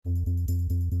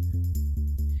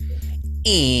And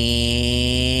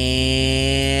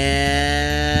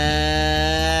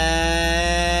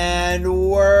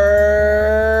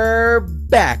we're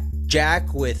back,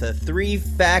 Jack, with a 3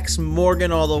 facts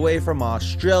Morgan all the way from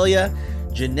Australia,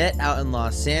 Jeanette out in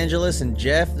Los Angeles, and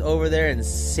Jeff over there in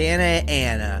Santa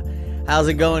Ana. How's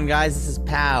it going, guys? This is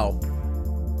Pow.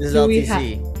 This is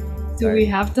LTC. Do we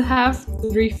have to have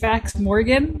 3 facts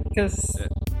Morgan? Because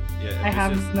I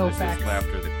have no facts. This is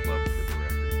laughter the club for the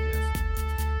record, yes.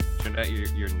 Jeanette,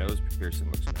 your nose piercing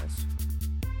looks nice.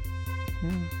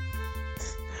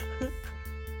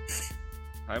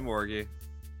 Hi, Morgie.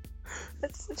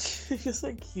 That's you're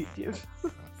so cute, dude.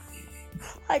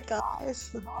 Hi, guys.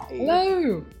 Hi.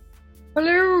 Hello.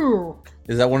 Hello.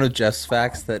 Is that one of Jeff's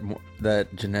facts that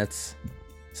Jeanette's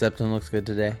septum looks good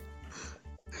today?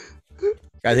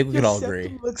 I think we can all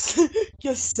agree.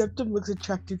 Your septum looks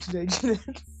attractive today,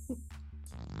 Jeanette.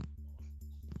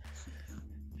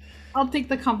 I'll take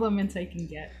the compliments I can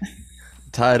get.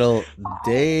 Title,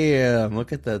 damn,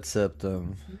 look at that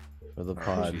septum for the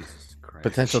pod. Jesus Christ.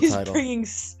 Potential She's title.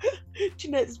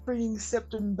 Jeanette's bringing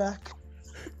septum back.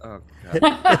 Oh, God.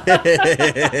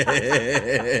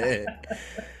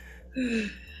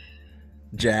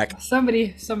 Jack.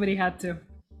 Somebody had to.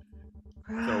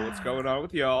 So what's going on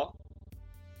with y'all?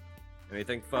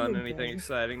 Anything fun, anything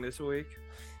exciting this week?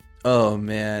 Oh,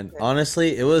 man.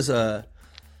 Honestly, it was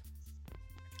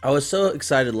I was so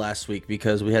excited last week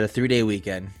because we had a 3-day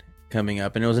weekend coming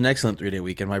up, and it was an excellent 3-day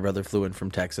weekend. My brother flew in from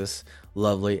Texas.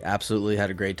 Lovely. Absolutely had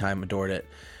a great time. Adored it.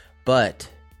 But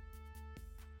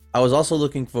I was also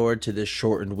looking forward to this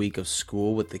shortened week of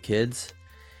school with the kids,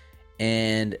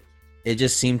 and it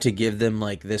just seemed to give them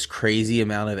like this crazy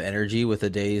amount of energy with a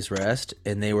day's rest,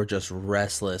 and they were just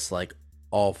restless like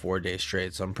all 4 days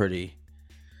straight. So I'm pretty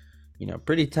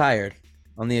tired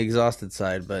on the exhausted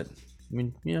side, but I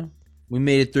mean, we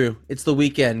made it through. It's the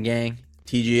weekend, gang.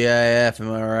 TGIF,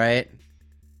 am I right?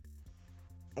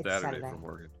 Saturday for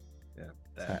Morgan. Yeah.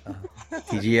 That.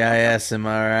 TGIS, am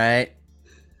I right?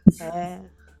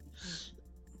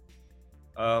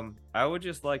 I would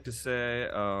just like to say,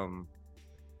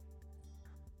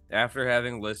 after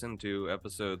having listened to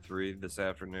episode 3 this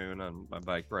afternoon on my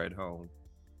bike ride home,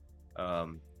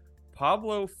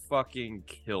 Pablo fucking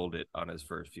killed it on his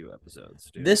first few episodes,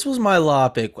 dude. This was my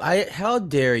topic. How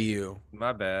dare you?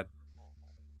 My bad.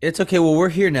 It's okay. Well, we're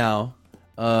here now.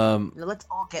 Let's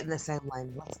all get in the same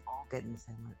lane.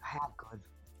 How good.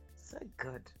 So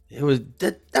good. It was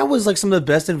that was like some of the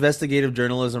best investigative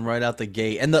journalism right out the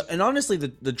gate. And honestly,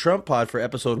 the Trump pod for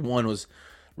episode 1 was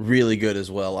really good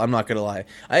as well. I'm not gonna lie.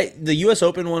 The U.S.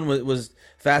 Open one was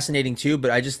fascinating too,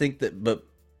 but I just think that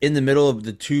in the middle of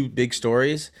the 2 big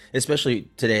stories, especially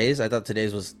today's, I thought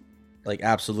today's was like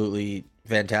absolutely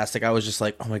fantastic. I was just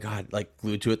like, oh my God, like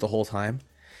glued to it the whole time.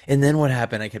 And then what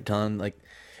happened? I kept telling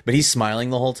but he's smiling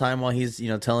the whole time while he's,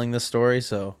 telling this story.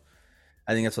 So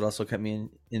I think that's what also kept me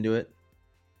into it.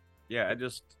 Yeah,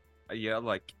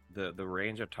 like the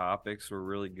range of topics were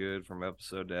really good from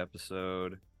episode to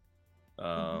episode.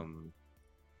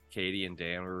 Katie and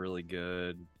Dan were really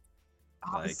good.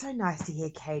 Oh, it's so nice to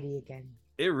hear Katie again.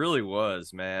 It really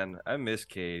was, man. I miss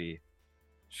Katie.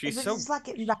 She's like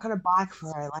getting back on a bike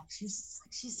for her. Like she's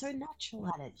so natural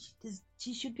at it.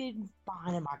 She should be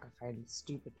behind a microphone. It's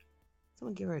stupid.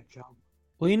 Someone give her a job.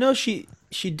 Well, she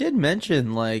did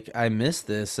mention like I miss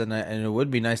this, and it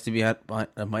would be nice to be at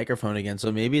a microphone again.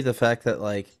 So maybe the fact that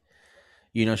like,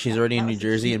 she's already in New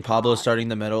Jersey and Pablo's starting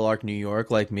the Meadowlark, New York.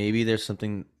 Like maybe there's some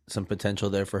potential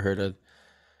there for her to.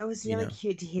 It was really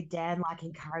cute to hear Dan like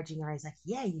encouraging her. He's like,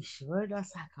 "Yeah, you should." I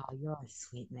was like, "Oh, you're a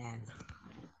sweet man."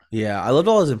 Yeah, I loved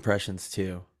all his impressions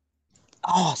too.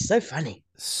 Oh, so funny.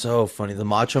 So funny. The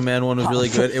Macho Man one was really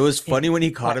good. It was funny when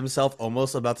he caught himself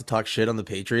almost about to talk shit on the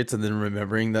Patriots and then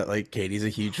remembering that like Katie's a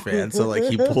huge fan. So like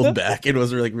he pulled back and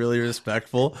was like really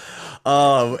respectful.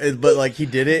 But like he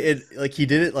did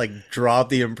it like drop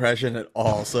the impression at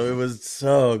all. So it was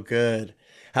so good.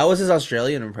 How was his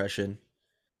Australian impression?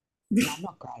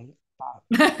 Not great, but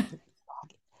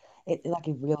it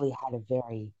really had a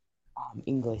very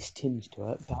English tinge to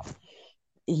it. But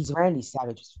his Randy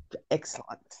Savage was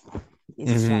excellent.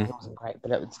 His Australian wasn't great,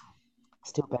 but it was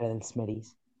still better than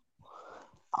Smitty's.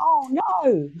 Oh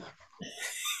no!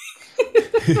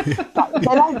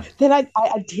 But then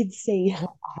I did see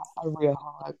a reel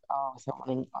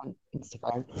someone on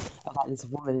Instagram of like this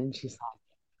woman, and she's like,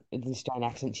 in an Australian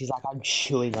accent, she's like, I'm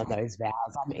chewing on those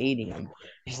vowels, I'm eating them.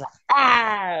 She's like,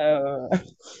 ah! Like,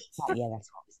 yeah, that's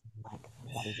what it's like.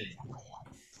 That is exactly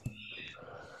it.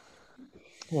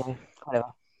 Yeah,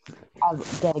 whatever. I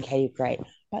was dedicated, great.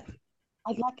 But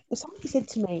I'd like, if somebody said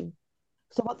to me,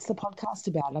 so what's the podcast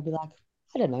about? I'd be like,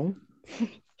 I don't know.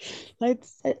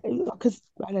 Because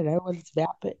I don't know what it's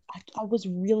about, but I was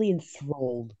really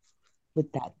enthralled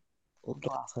with that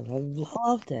last one. I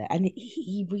loved it, and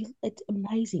he really, it's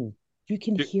amazing. You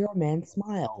can hear a man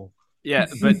smile. Yeah,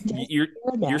 You but just you're hear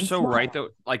a you're man so right smile.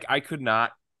 though. Like I could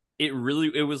not. It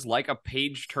was like a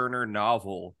page turner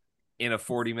novel in a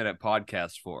 40-minute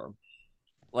podcast form.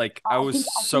 Like I was I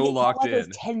think so it felt locked like it was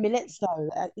in. 10 minutes though.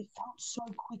 It felt so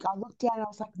quick. I looked down and I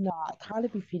was like, nah, it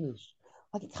can't be finished.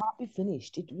 Like it can't be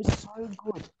finished. It was so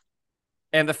good.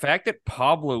 And the fact that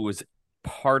Pablo was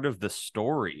part of the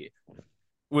story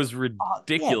was Yeah,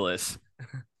 ridiculous.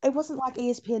 it wasn't like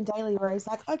ESPN Daily where he's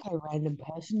like, okay, random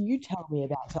person, you tell me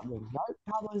about something. No,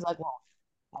 Pablo's like, well,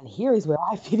 and here is where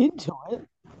I fit into it.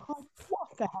 Like,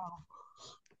 what the hell?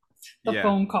 The Yeah.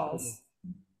 phone calls.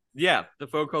 Yeah, the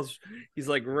phone calls. He's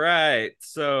like, right,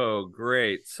 so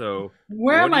great. So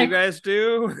Where what am do you I? guys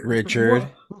do? Richard.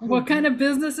 What kind of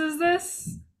business is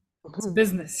this? It's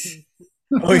business.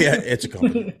 Oh yeah, it's a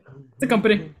company. It's a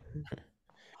company.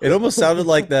 It almost sounded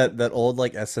like that old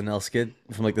like SNL skit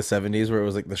from like the 70s where it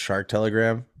was like the shark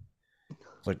telegram.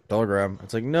 It's like telegram.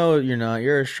 It's like, no, you're not.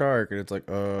 You're a shark. And it's like,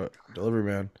 delivery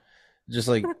man. Just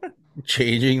like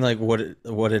changing like what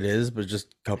it is, but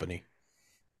just company.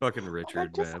 Fucking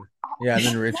Richard, man. Yeah, and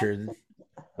then Richard.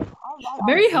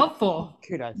 Very helpful.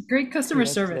 Kudos. Great customer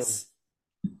Kudos to service.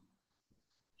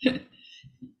 You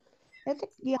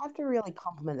have to really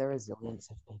compliment the resilience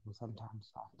of people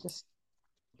sometimes. Just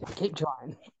keep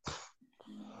trying.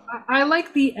 I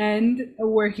like the end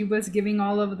where he was giving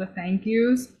all of the thank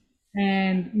yous,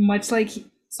 and much like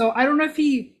so I don't know if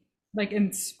he like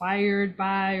inspired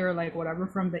by or like whatever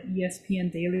from the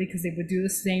ESPN Daily, because they would do the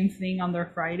same thing on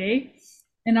their Friday,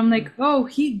 and I'm like, oh,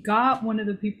 he got one of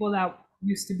the people that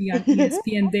used to be on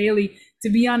ESPN Daily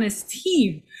to be on his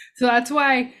team, so that's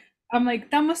why I'm like,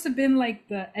 that must have been like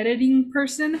the editing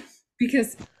person,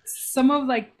 because some of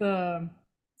like the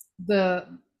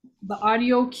the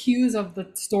audio cues of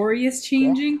the story is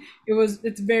changing.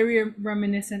 It's very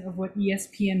reminiscent of what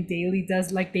ESPN Daily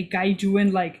does. Like they guide you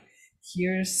in like,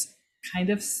 here's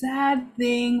kind of sad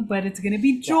thing, but it's gonna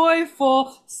be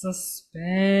joyful,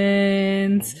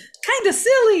 suspense, kind of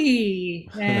silly,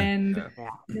 and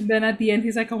then at the end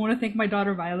he's like, I want to thank my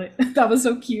daughter Violet. That was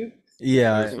so cute.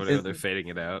 Yeah, They're fading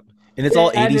it out, and it's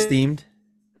all 80s themed.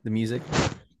 The music.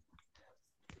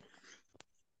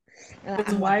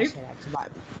 His wife.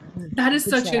 That is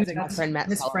such a my friend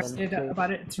Matt Sullivan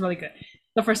about it. It's really good.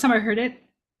 The first time I heard it,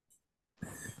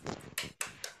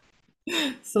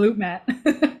 salute Matt.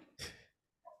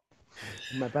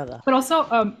 My brother. But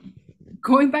also,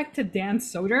 going back to Dan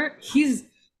Soder, he's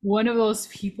one of those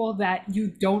people that you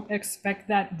don't expect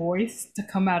that voice to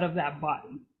come out of that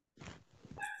body.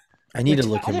 I need to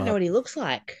look him up. I don't know what he looks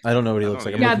like. I don't know what he looks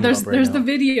like. Yeah, there's the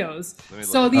videos.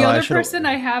 So the other person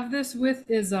I have this with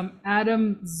is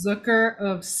Adam Zucker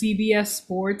of CBS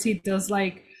Sports. He does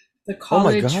like the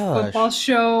college football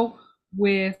show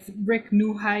with Rick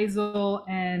Neuheisel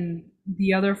and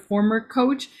the other former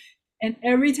coach. And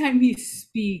every time he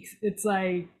speaks, it's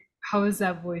like, how is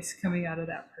that voice coming out of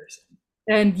that person?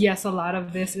 And yes, a lot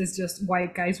of this is just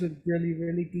white guys with really,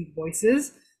 really deep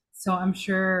voices. So I'm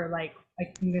sure like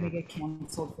I'm gonna get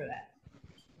canceled for that.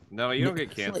 No, you don't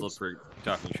get canceled for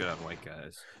talking shit on white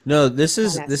guys. No, this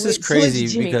is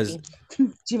crazy because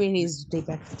Jimmy needs deep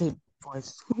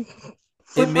voice.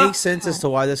 It makes sense as to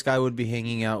why this guy would be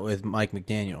hanging out with Mike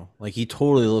McDaniel. Like he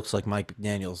totally looks like Mike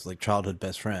McDaniel's like childhood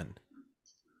best friend.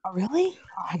 Oh really?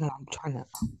 Oh, hang on, I'm trying to.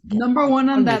 Number one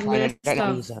on that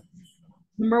list.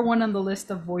 Number one on the list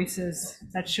of voices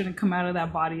that shouldn't come out of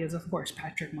that body is, of course,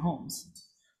 Patrick Mahomes.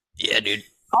 Yeah, dude.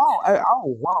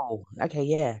 Oh, whoa. Okay,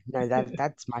 yeah. No,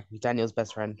 that's Mike McDaniel's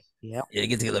best friend. Yeah. Yeah, it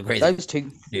gets a little crazy.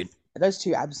 Those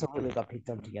two absolutely got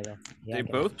picked on together. Yeah, they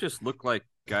both just look like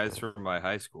guys from my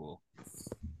high school.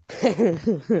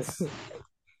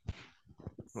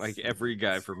 Like every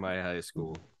guy from my high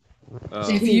school.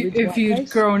 If you'd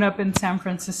grown up in San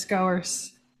Francisco or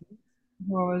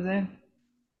what was it?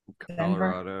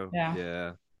 Colorado. Denver?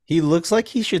 Yeah. He looks like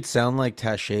he should sound like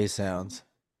Taché sounds.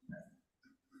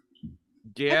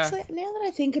 Yeah. Actually, now that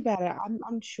I think about it,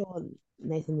 I'm sure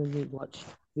Nathan would watch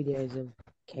videos of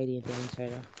Katie and Dan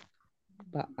Soder,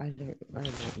 but I don't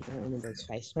remember his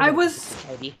face. I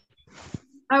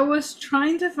was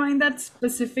trying to find that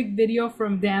specific video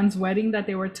from Dan's wedding that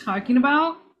they were talking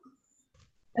about.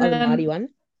 Oh, the Marty one?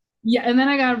 Yeah, and then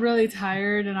I got really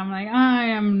tired, and I'm like, I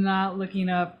am not looking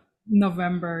up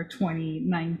November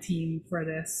 2019 for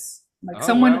this. Like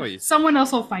someone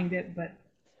else will find it, but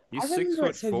he's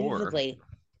 6'4". Vividly.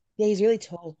 Yeah, he's really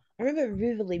tall. I remember it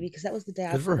vividly because that was the day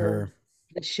Good for her.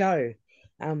 the show.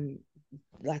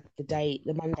 like the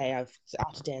Monday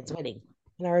after Dan's wedding,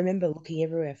 and I remember looking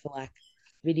everywhere for like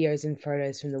videos and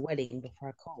photos from the wedding before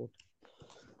I called.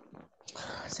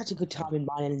 Such a good time in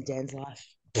mine and Dan's life.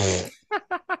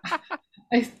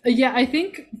 I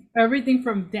think everything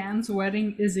from Dan's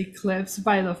wedding is eclipsed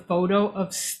by the photo of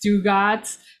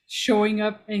Stugatz showing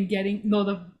up and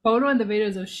the photo and the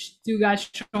videos of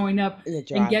Stugatz showing up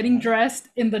and getting dressed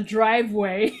in the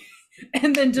driveway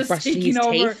and then just taking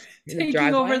over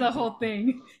the whole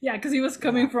thing. Yeah, because he was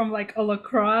coming from like a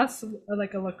lacrosse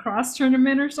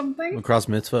tournament or something. Lacrosse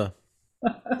mitzvah.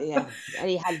 Yeah, and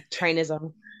he had trainers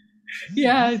on.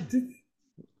 Yeah.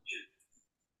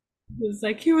 It was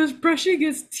like he was brushing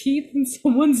his teeth in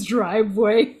someone's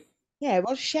driveway. Yeah,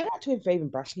 well, shout out to him for even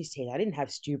brushing his teeth. I didn't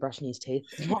have Stu brushing his teeth.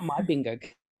 It's not my bingo.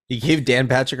 He gave Dan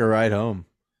Patrick a ride home.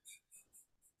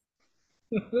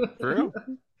 True?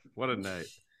 What a night.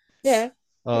 Yeah.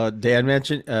 Dan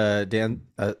mentioned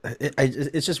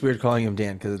it's just weird calling him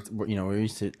Dan because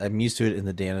I'm used to it in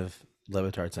the Dan of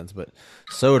Levitard sense, but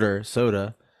soda,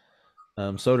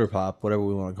 pop, whatever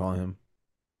we want to call him.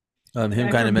 Him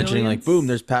kind of mentioning like, boom,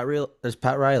 there's Pat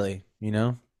Riley, you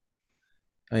know.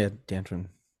 Oh yeah, Dan from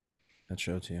that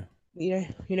show too. You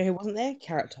know who wasn't there?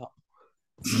 Carrot Top.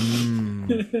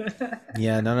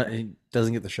 Yeah, he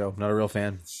doesn't get the show. Not a real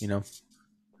fan, you know.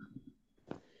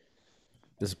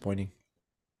 Disappointing.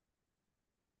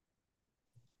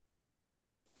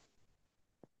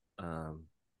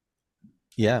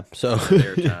 Yeah, so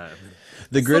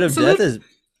the grid of death is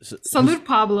salute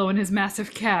Pablo and his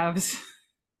massive calves.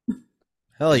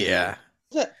 Hell yeah.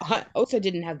 I also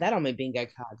didn't have that on my bingo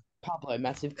card. Pablo,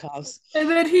 massive calves. And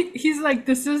then he's like,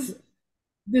 this is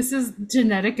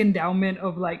genetic endowment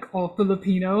of like all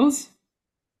Filipinos.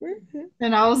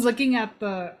 And I was looking at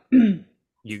the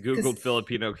You Googled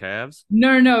Filipino calves?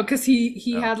 No, because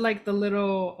he had like the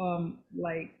little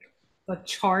like the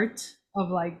chart of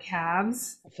like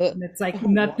calves. And it's like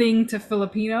nothing to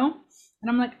Filipino. And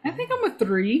I'm like, I think I'm a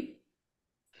 3.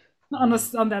 On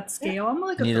that scale, I'm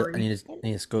like a 3. I need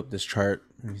to scope this chart.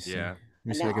 Let me see. Yeah. Let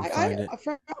me see if I can find it.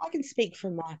 I can speak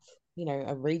from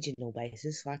a regional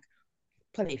basis, like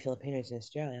plenty of Filipinos in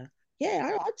Australia.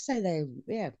 Yeah, I'd say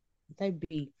they'd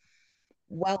be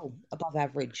well above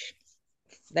average.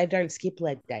 They don't skip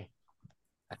leg day.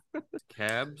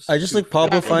 Cabs. I just looked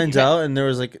Pablo Finds Out, and there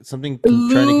was like something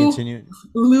trying to continue.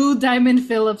 Lou Diamond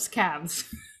Phillips calves.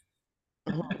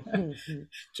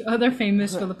 Other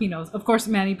famous Filipinos, of course,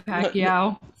 Manny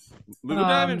Pacquiao. Lou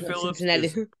Diamond Phillips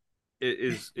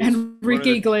is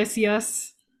Enrique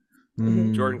Iglesias.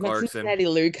 Jordan Clarkson. Cincinnati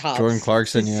Lou calves. Jordan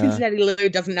Clarkson, yeah. Cincinnati Lou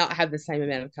does not have the same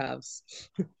amount of calves.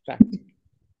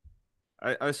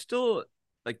 I still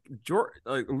like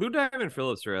Lou Diamond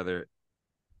Phillips rather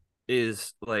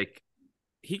is like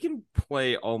he can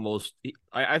play almost.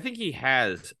 I think he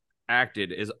has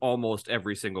acted as almost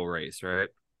every single race, right?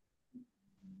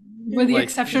 With the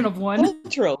exception of one.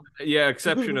 Yeah,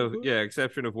 exception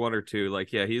of one or two.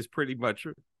 Like, yeah, he's pretty much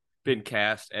been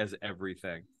cast as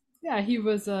everything. Yeah, he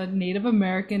was a Native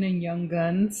American in Young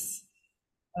Guns.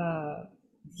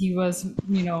 He was,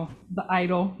 the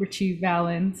idol, Richie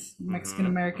Valens, Mexican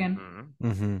American.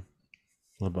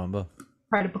 La Bamba.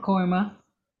 Pride of Pacoima.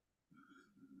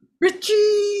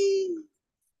 Richie!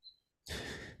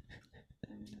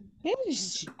 I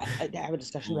have a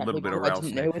discussion about people I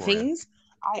didn't know things.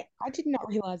 I did not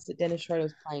realize that Dennis Schroeder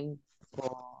was playing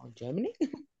for Germany.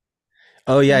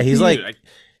 Oh yeah, he's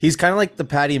kind of like the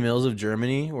Patty Mills of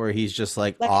Germany, where he's just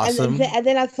like awesome. And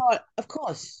then I thought, of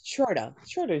course,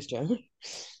 Schroeder's German.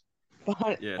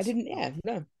 But yes. I didn't.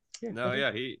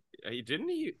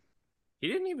 He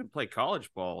didn't even play college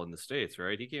ball in the States,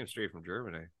 right? He came straight from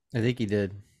Germany. I think he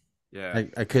did. Yeah,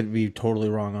 I could be totally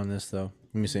wrong on this though.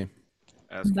 Let me see.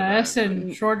 The S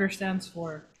in Schroeder stands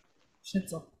for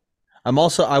Schnitzel.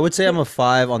 I would say I'm a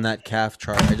 5 on that calf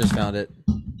chart. I just found it.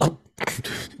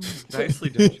 Nicely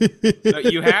done. No,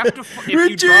 you have to.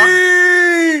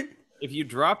 If you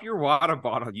drop your water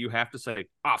bottle, you have to say,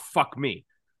 fuck me."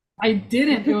 I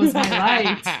didn't. It was my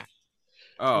light.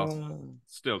 Oh,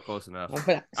 still close enough.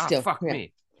 Fuck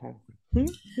me. I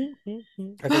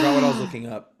forgot what I was looking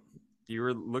up. You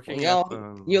were looking up.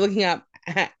 You're looking up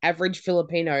average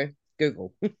Filipino.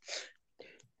 Google.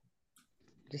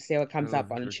 Just see what comes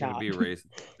up on the chart. You're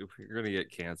gonna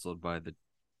get canceled by the.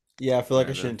 Yeah, I feel like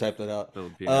I shouldn't type that out.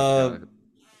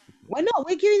 Why not?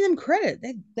 We're giving them credit.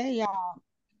 They are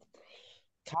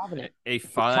carving it. A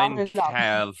fine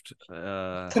calved.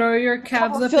 Throw your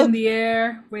calves up in the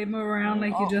air, wave them around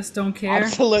like you just don't care.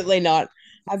 Absolutely not.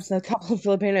 A couple of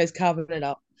Filipinos carving it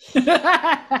up.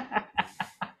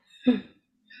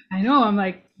 I know. I'm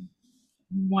like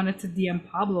wanted to DM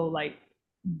Pablo like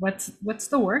What's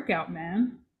the workout,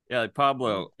 man? Yeah, like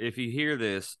Pablo, if you hear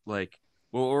this, like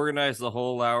we'll organize the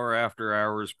whole hour after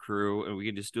hours crew, and we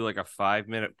can just do like a 5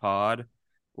 minute pod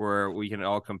where we can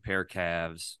all compare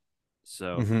calves.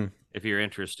 So Hmm. if you're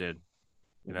interested,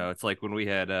 it's like when we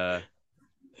had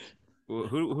who I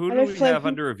do know we have Flav,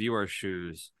 under review our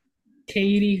shoes?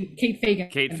 Kate Fagan.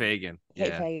 Kate Fagan. Kate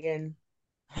Yeah. Fagan.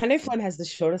 I know Flynn has the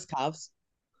shortest calves.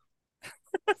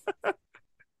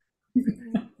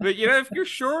 But if you're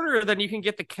shorter, then you can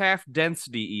get the calf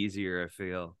density easier, I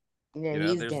feel. Yeah, he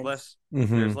is There's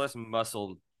dense. less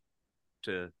muscle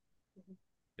to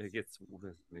it gets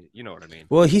you know what I mean.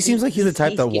 Well, he seems like he's the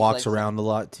type He that skips walks legs. around a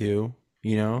lot too.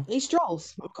 He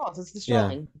strolls, of course. It's the Yeah,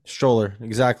 strolling. stroller.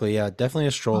 Exactly. Yeah, definitely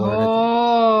a stroller.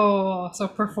 Oh, so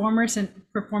performance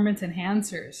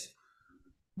enhancers,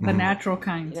 the Mhm. natural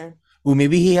kind. You know, Ooh,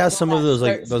 maybe he has all some of that those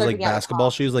scoping out the basketball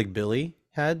calf. shoes like Billy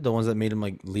had, the ones that made him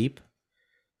like leap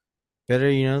better.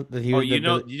 That he Oh, would that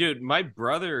Billy. dude, my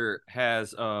brother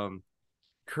has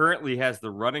currently has the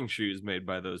running shoes made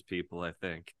by those people, I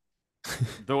think.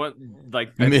 The one like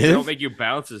I think they don't Myth? make you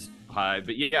bounce as high,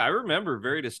 but yeah, I remember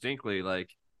very distinctly like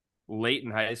late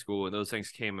in high school when those things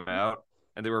came out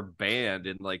and they were banned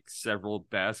in like several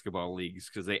basketball leagues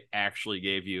because they actually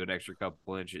gave you an extra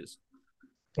couple inches.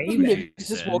 Baby. He's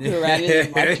She just said. walking around in his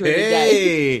mud every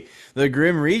day. Hey, the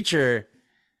Grim Reacher.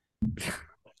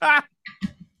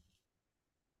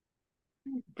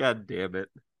 God damn it.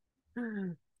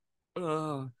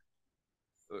 Uh,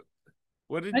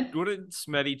 what did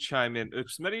Smetty chime in? If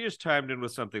Smetty just chimed in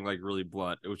with something like really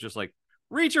blunt, it was just like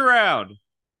reach around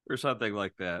or something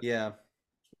like that. Yeah.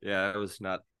 Yeah, it was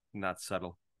not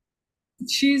subtle.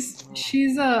 She's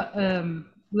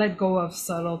let go of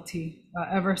subtlety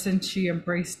ever since she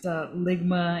embraced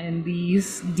ligma and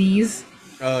these.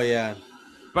 Oh yeah.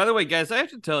 By the way, guys, I have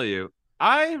to tell you,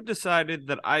 I've decided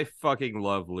that I fucking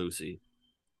love Lucy.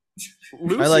 I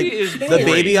like Lucy is the great.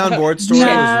 baby on board story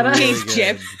Nah, was really Jeez, good.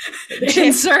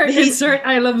 Jeff. Insert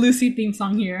I Love Lucy theme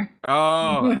song here.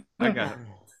 Oh, I got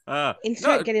it.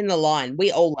 Insert No, get in the line.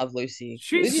 We all love Lucy.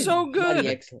 she's Lucy's so bloody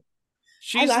good. excellent.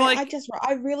 She's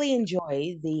I really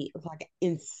enjoy the like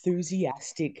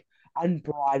enthusiastic,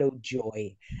 unbridled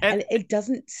joy, and and it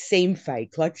doesn't seem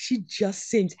fake. Like she just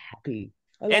seems happy.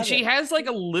 I and love she it. has like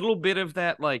a little bit of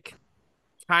that like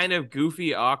kind of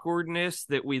goofy awkwardness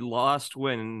that we lost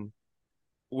when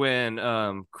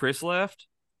Chris left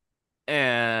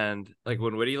and like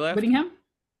when Whitty left. Whittingham?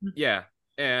 Yeah.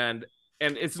 And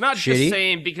it's not the Shitty?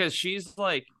 same because she's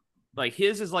like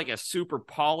his is like a super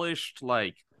polished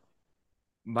like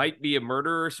might be a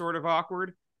murderer sort of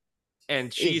awkward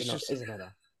and she's just Isn't it?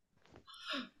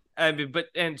 I mean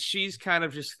and she's kind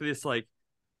of just this like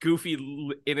goofy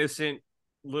innocent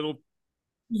little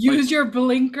Use like, your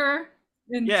blinker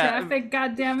in yeah, traffic,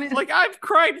 goddammit. like I've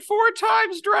cried 4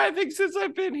 times driving since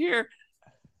I've been here.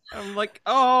 I'm like,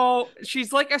 oh,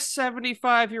 she's like a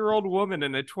 75-year-old woman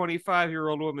in a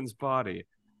 25-year-old woman's body.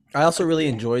 I also really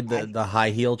enjoyed the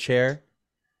high heel chair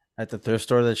at the thrift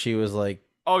store that she was like,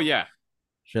 Oh yeah,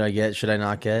 should I get? Should I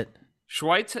not get?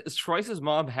 Schweiz's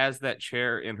mom has that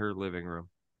chair in her living room.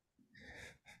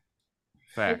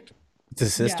 Fact. It's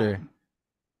his sister. Yeah.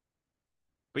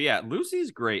 But yeah,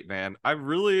 Lucy's great, man. I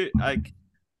really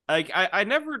I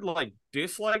never like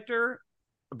disliked her,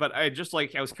 but I just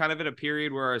like I was kind of in a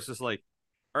period where I was just like,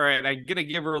 all right, I'm gonna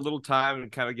give her a little time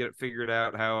and kind of get it figured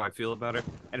out how I feel about her.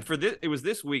 And for this, it was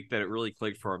this week that it really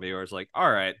clicked for me. Where I was like, all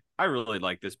right, I really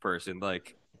like this person.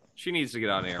 Like, she needs to get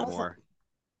on air more.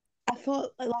 I thought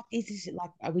like is this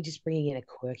like are we just bringing in a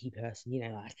quirky person? You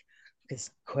know, like because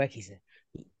quirky's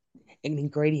an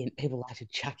ingredient people like to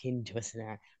chuck into a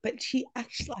scenario. But she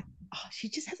actually like she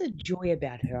just has a joy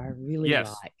about her. I really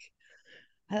Yes. like.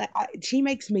 She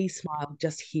makes me smile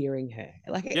just hearing her.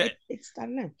 Like Yeah. it's I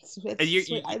don't know. It's you-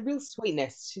 sweet, a real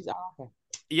sweetness. She's okay.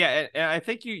 Yeah, and I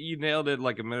think you nailed it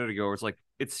like a minute ago. Where it's like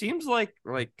it seems like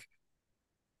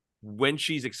when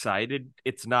she's excited,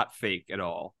 it's not fake at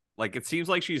all. Like it seems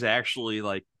like she's actually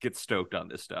like gets stoked on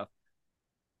this stuff,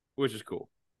 which is cool.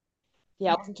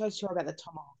 Yeah, I wasn't so sure about the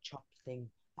tomahawk chop thing.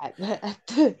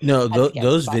 No, at the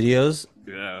those but- videos.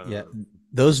 Yeah. Yeah,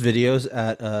 those videos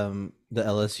at the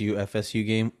LSU FSU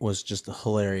game was just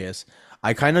hilarious.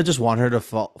 I kind of just want her to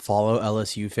follow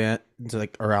LSU fans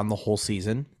like around the whole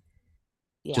season,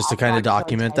 Yeah, just to I kind of find her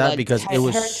document Taylor- that because it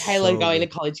was her and Taylor so going good.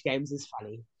 to college games is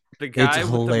funny. The guy It's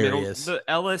with hilarious. the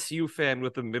LSU fan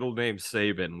with the middle name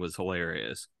Saban was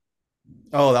hilarious.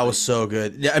 Oh, that was so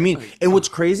good. Yeah, I mean, and what's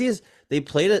crazy is they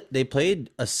played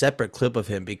a separate clip of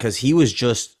him because he was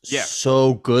just Yeah.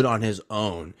 so good on his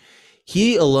own.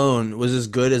 He alone was as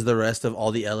good as the rest of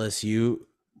all the LSU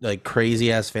like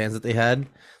crazy ass fans that they had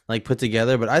like put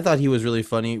together. But I thought he was really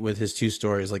funny with his two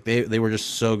stories. Like they were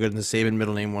just so good. And the Saban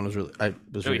middle name one was really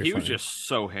He was funny. just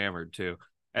so hammered too.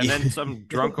 And Yeah. then some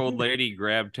drunk old lady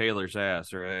grabbed Taylor's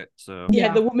ass, right? So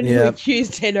Yeah, the woman who Yep.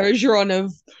 accused Ted Ogeron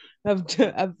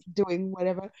of doing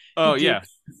whatever. Oh he did. yeah,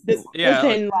 That yeah.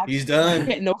 was then like He's done.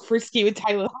 getting all frisky with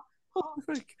Taylor.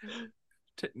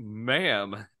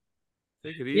 Ma'am,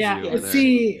 take it easy Yeah, over there.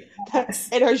 see,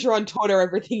 Ed Ogeron taught her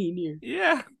everything he knew.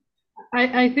 Yeah,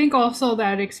 I think also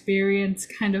that experience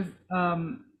kind of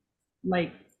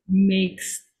like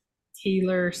makes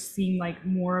Taylor seem like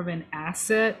more of an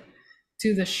asset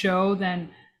to the show than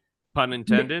pun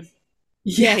intended.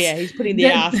 Yeah, yes, he's putting the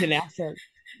then- ass in asset.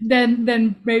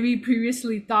 than maybe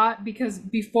previously thought, because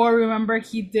before, remember,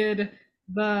 he did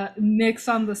the Nicks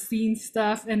on the scene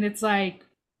stuff, and it's like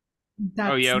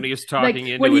Oh yeah, when he was like,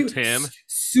 talking when into he a Tim.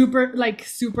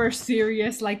 super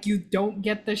serious, like you don't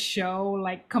get the show,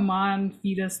 like come on,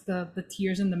 feed us the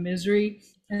tears and the misery,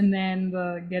 and then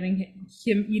the getting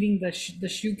him eating the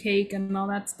shoe cake and all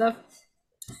that stuff,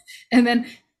 and then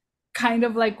kind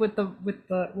of like with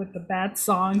the bad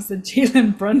songs, the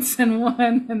Jalen Brunson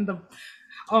one, and the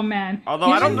oh man.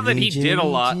 Although I don't know that he Jimmy, did a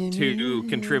lot Jimmy, to Jimmy.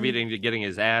 contributing to getting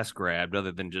his ass grabbed,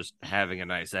 other than just having a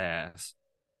nice ass.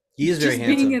 He is very just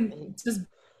handsome. just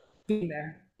being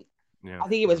there. Yeah. I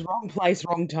think it was wrong place,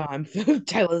 wrong time for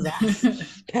Taylor's ass.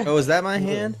 Oh, is that my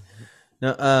hand?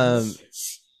 No.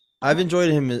 I've enjoyed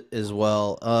him as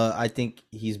well. I think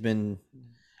he's been.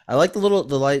 I like the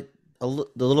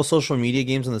little social media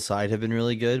games on the side have been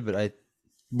really good. But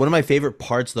one of my favorite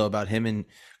parts though about him and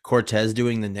Cortez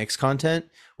doing the Knicks content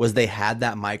was they had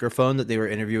that microphone that they were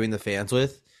interviewing the fans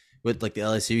with like the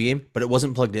LSU game, but it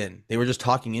wasn't plugged in. They were just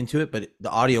talking into it, but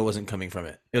the audio wasn't coming from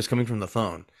it. It was coming from the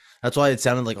phone. That's why it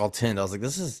sounded like all tinned. I was like,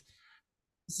 this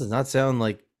does not sound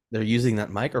like they're using that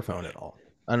microphone at all.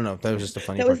 I don't know. That was just a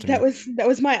funny that part was to that me. was that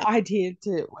was my idea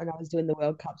to when I was doing the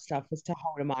World Cup stuff, was to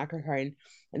hold a microphone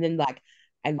and then like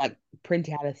print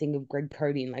out a thing of Greg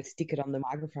Cody and like stick it on the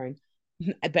microphone,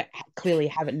 but clearly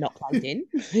have it not plugged in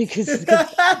because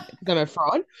I'm a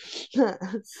fraud.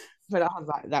 But I was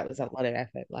like, that was a lot of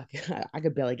effort. Like I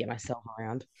could barely get myself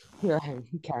around. Here I am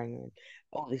carrying on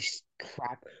all this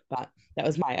crap. But that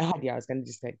was my idea. I was going to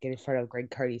just get a photo of Greg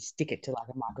Cody, stick it to like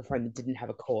a microphone that didn't have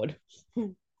a cord. I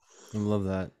love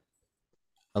that.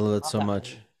 I love it so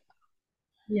much.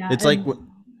 Yeah, It's like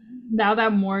now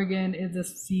that Morgan is a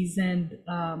seasoned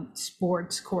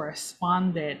sports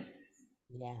correspondent,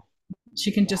 Yeah.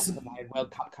 she can just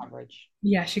World Cup coverage.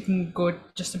 yeah, she can go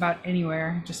just about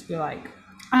anywhere, just be like,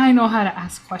 I know how to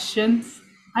ask questions,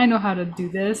 I know how to do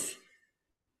this.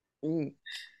 I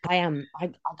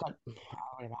got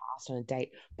asked on a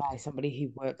date by somebody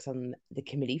who works on the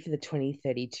committee for the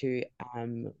 2032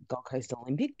 Gold Coast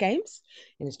Olympic Games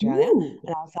in Australia. Ooh.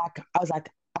 And I was like,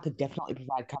 I could definitely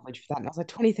provide coverage for that. And I was like,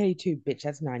 2032, bitch,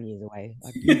 that's 9 years away.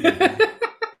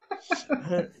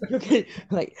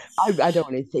 Like, I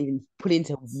don't want to even put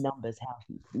into numbers how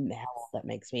old that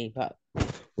makes me, but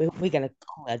we're gonna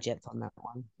call our jets on that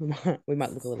one. We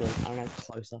might look a little, I don't know,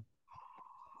 closer.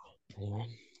 Anyway,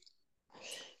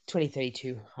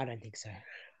 2032, I don't think so.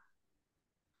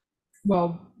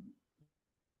 Well,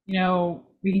 we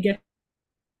can get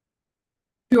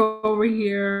you over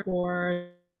here for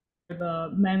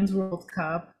the Men's World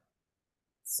Cup.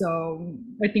 So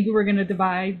I think we were going to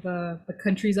divide the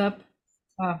countries up.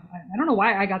 I don't know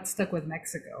why I got stuck with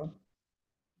Mexico.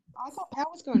 I thought Pat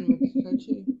was going to Mexico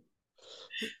too.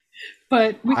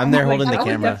 But I'm there holding the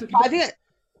camera.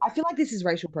 I feel like this is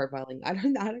racial profiling. I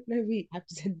don't know if we have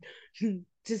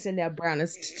to send our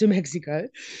brownest to Mexico,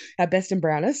 our best and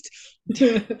brownest.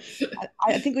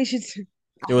 I think we should.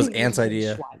 It was Ant's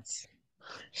idea.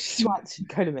 Schwartz should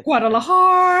go to Mexico.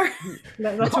 Guadalajara.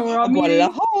 That's where we're all meeting.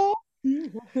 Guadalajara.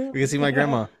 We can see my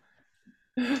grandma.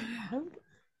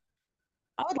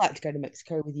 I would like to go to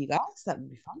Mexico with you guys. That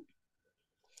would be fun.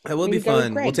 That will be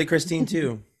fun. We'll take Christine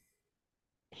too.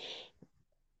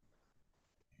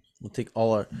 We'll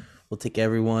take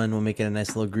everyone. We'll make it a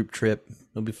nice little group trip.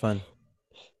 It'll be fun.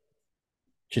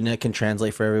 Jeanette can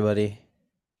translate for everybody.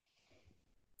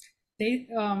 They,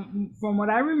 from what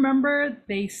I remember,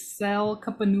 they sell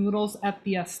cup of noodles at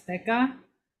the Azteca.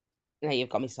 Now you've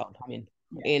got me sold. I'm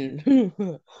in.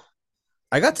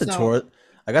 I got to tour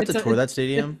that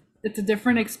stadium. It's a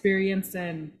different experience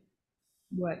than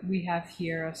what we have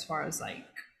here, as far as like,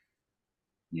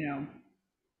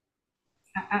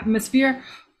 atmosphere.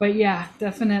 But yeah,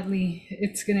 definitely,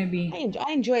 it's gonna be.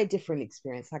 I enjoy a different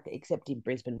experience, like except in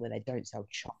Brisbane where they don't sell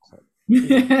chocolate.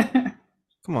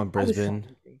 Come on, Brisbane.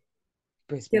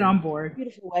 Get on board.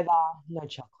 Beautiful weather, no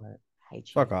chocolate. Hate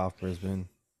you. Fuck off, Brisbane.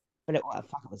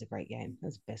 But it was a great game. That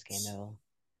was the best game ever.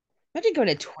 Imagine going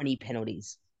to 20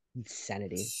 penalties.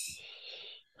 Insanity.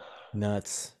 And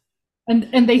Nuts.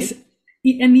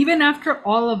 even after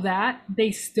all of that,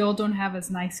 they still don't have as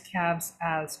nice calves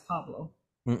as Pablo.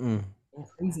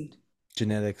 Crazy.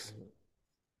 Genetics.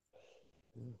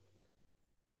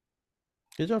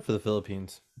 Good job for the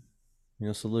Philippines.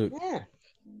 Salute. Yeah.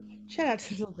 Shout out to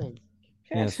the Philippines.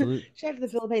 Salute. Shout out to the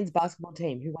Philippines basketball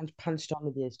team who once punched on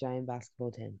with the Australian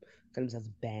basketball team. Got themselves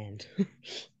banned.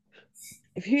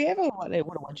 If you ever want to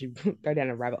watch him go down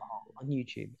a rabbit hole on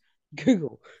YouTube,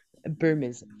 Google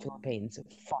Boomers Philippines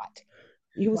fight.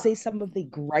 You will see some of the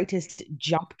greatest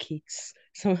jump kicks,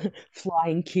 some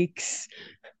flying kicks,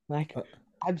 like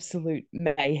absolute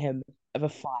mayhem of a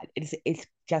fight. It's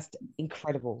just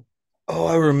incredible. Oh,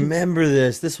 I remember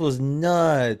this. This was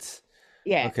nuts.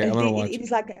 Yeah. Okay, I'm gonna watch it. It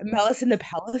is like Malice in the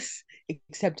Palace,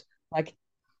 except like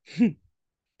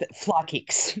fly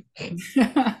kicks.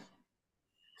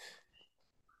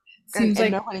 Seems and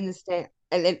like no one in the stand,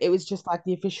 and it was just like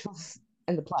the officials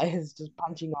and the players just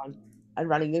punching on and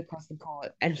running across the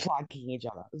court and fly kicking each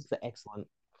other. It was excellent.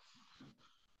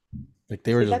 Like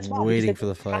they were That's just why, waiting because for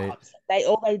the fight.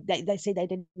 They say they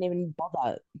didn't even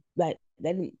bother. Like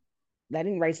they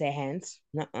didn't raise their hands.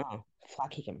 Nuh-uh. Fly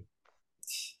kick him.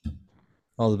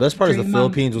 Oh, the best part is the Dream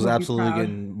Philippines was would be absolutely proud.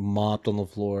 getting mopped on the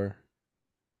floor.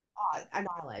 Oh,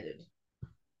 annihilated.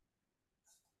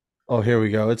 Oh, here we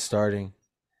go. It's starting.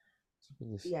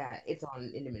 Yeah, it's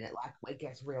on in a minute. Like it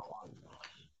gets real on.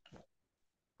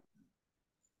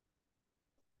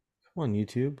 Come on,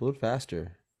 YouTube. Load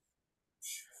faster.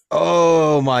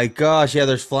 Oh my gosh. Yeah,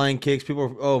 there's flying kicks.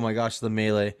 Oh my gosh, the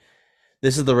melee.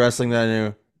 This is the wrestling that I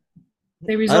knew.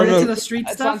 They resorted know. to the street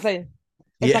It's stuff. like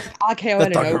Yeah. RKO The out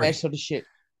of nowhere thuggery. sort of shit.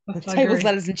 The Tables, thuggery.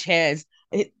 ladders, and chairs.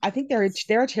 I think there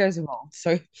are chairs involved.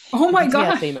 So Oh my the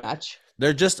god! TLC match.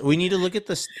 They're just. We need to look at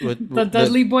this. The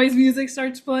Dudley Boys music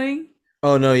starts playing.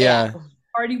 Oh no! Yeah.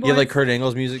 Party Boys. You have like Kurt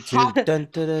Angle's music too.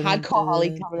 Hardcore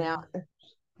Holly coming out.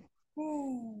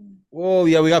 Whoa,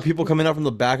 yeah, we got people coming out from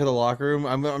the back of the locker room.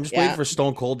 I'm just waiting Yeah. for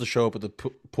Stone Cold to show up with the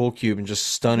pool cube and just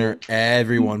stunner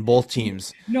everyone, both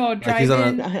teams. No, Like he's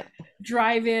on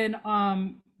drive in.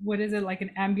 What is it, like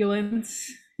an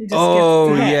ambulance? He just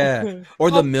Oh gets yeah,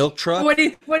 or the milk truck. when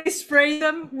he sprayed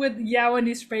them with when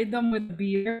he sprayed them with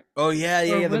beer. Oh yeah,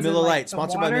 Or the was it, Miller like, Lite, the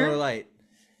sponsored by water? Miller Lite.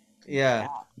 Yeah.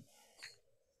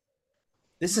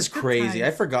 This is Good crazy.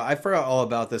 I times. forgot all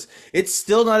about this. It's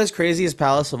still not as crazy as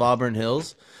Palace of Auburn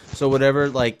Hills. So whatever,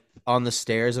 like on the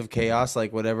stairs of chaos,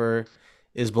 like whatever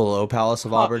is below Palace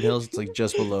of Auburn Hills, it's like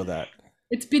just below that.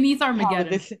 It's beneath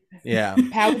Armageddon. Yeah.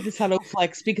 Power with the subtle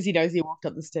flex because he knows he walked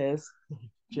up the stairs.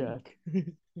 Jerk.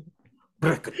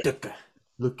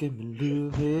 Look at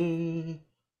me.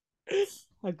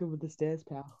 How good with the stairs,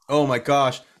 pal? Oh my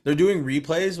gosh. They're doing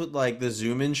replays with like the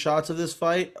zoom in shots of this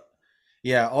fight.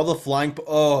 Yeah, all the flying.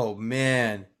 Oh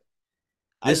man.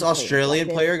 This Australian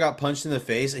player got punched in the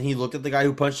face, and he looked at the guy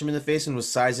who punched him in the face and was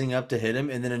sizing up to hit him.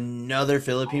 And then another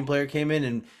Philippine player came in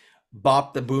and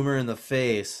bopped the boomer in the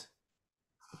face.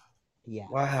 Yeah.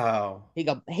 Wow. He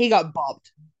got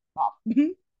bopped.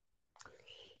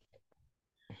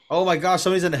 Oh my gosh,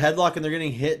 somebody's in a headlock and they're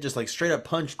getting hit, just like straight up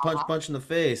punch in the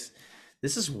face.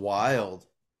 This is wild.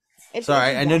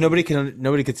 Sorry, I know nobody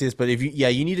can see this, but if you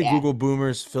need to Google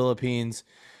Boomers Philippines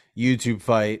YouTube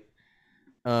fight.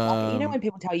 You know when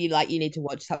people tell you like you need to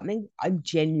watch something? I'm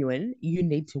genuine. You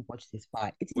need to watch this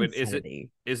fight. It's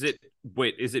insanity. Is it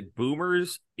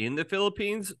Boomers in the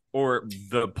Philippines or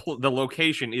the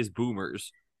location is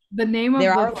Boomers? The name of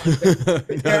there are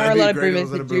a lot of boomers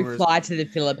that do fly to the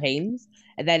Philippines,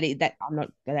 and that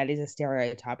is a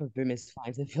stereotype of boomers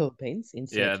flying to the Philippines in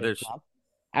search of love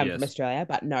from Australia.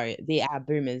 But no, there are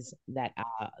boomers that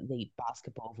are the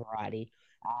basketball variety.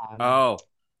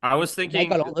 I was thinking they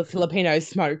got all the Filipino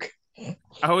smoke.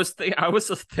 I was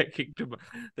just thinking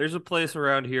there's a place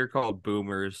around here called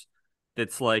Boomers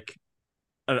that's like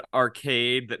an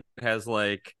arcade that has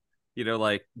like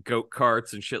like goat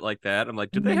carts and shit like that. I'm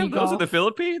like, do they have those in the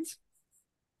Philippines?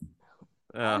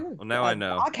 Well, now I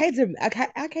know. Arcades are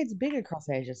big across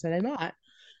Asia, so they might.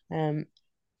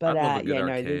 But I love a good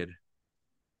arcade.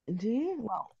 Do you?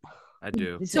 Well, I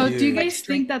do. So, do you guys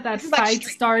think that fight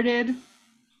started?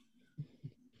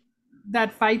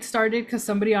 That fight started because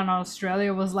somebody on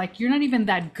Australia was like, "You're not even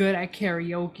that good at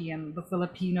karaoke," and the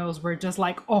Filipinos were just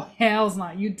like, "Oh hell's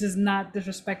not! You does not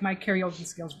disrespect my karaoke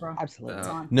skills, bro."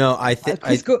 Absolutely. No, I think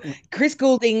Chris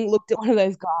Goulding looked at one of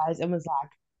those guys and was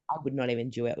like, "I would not even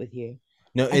duet with you."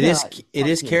 No, it is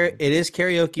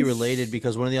karaoke related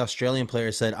because one of the Australian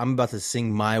players said, "I'm about to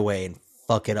sing my way and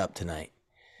fuck it up tonight."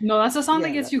 No, that's a song that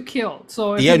Yeah, gets you killed.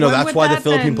 So if Yeah, you no, went that's with why the that,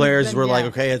 Philippine then players were like, yeah,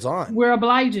 okay, it's on. we're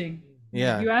obliging.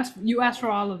 Yeah. You asked for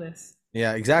all of this.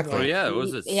 Yeah, exactly. Oh yeah,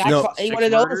 was it He, No. he six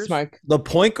wanted all the murders? smoke. The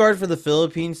point guard for the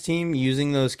Philippines team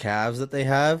using those calves that they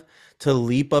have to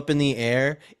leap up in the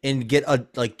air and get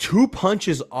like 2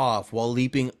 punches off while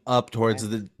leaping up towards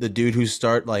the dude who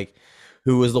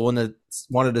was the one that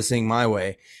wanted to sing My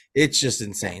Way. It's just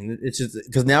insane. It's just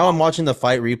because now I'm watching the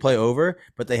fight replay over,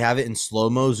 but they have it in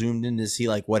slow-mo zoomed in to see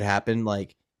like what happened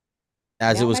like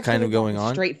as Now it was I'm kind actually of with, like, going the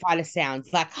on. Street Fighter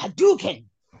sounds like Hadouken.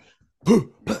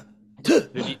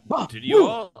 Did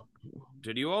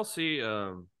you all see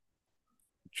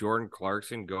Jordan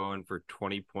Clarkson going for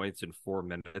 20 points in 4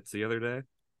 minutes the other day?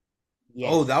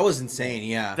 Yes. Oh, that was insane.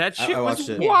 Yeah. That shit I was watched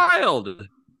it. wild.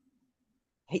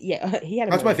 Yeah, he had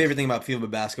a That's my moment. favorite thing about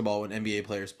FIBA basketball when NBA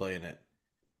players play in it.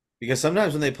 Because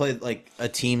sometimes when they play like a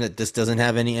team that just doesn't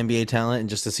have any NBA talent and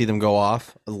just to see them go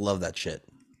off, I love that shit.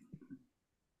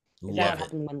 Is that what Love it.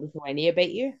 happened when Lithuania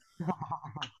beat you?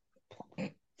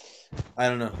 I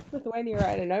don't know. Lithuania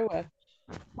out of nowhere.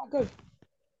 Not good.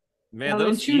 Man,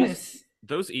 those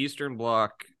Eastern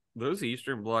Bloc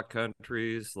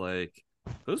countries, like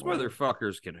those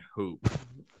motherfuckers can hoop.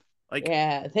 Like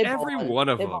Yeah, every one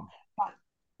of them. But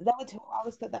that was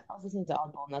I was listening to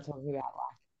Oddball and they're talking about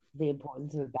like the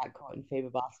importance of the backcourt in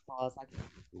FIBA basketball. I was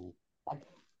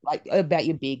like about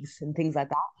your bigs and things like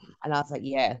that, and I was like,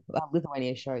 yeah,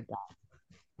 Lithuania showed that.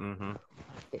 Mm-hmm.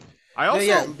 I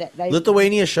also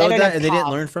Lithuania showed that and they didn't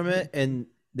calves. learn from it, and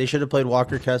they should have played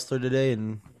Walker Kessler today,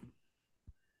 and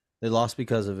they lost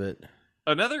because of it.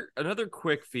 Another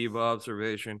quick FIBA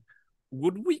observation.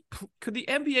 Could the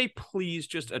NBA please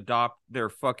just adopt their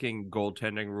fucking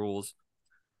goaltending rules?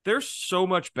 They're so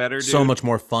much better, dude. So much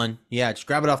more fun. Yeah, just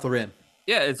grab it off the rim.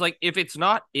 Yeah, it's like if it's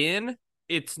not in,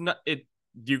 it's not it.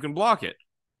 You can block it.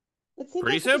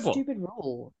 Pretty simple. A stupid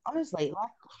rule, honestly.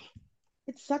 Like,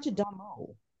 it's such a dumb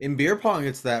rule. In beer pong,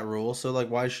 it's that rule. So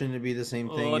like, why shouldn't it be the same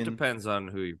thing? Well, it depends on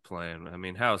who you're playing. I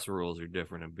mean, house rules are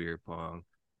different in beer pong.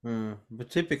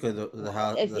 But typically, the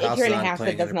house. If you're in a house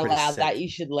that doesn't allow that, you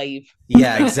should leave.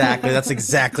 Yeah, exactly. That's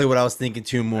exactly what I was thinking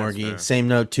too, Morgie. Same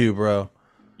note too, bro.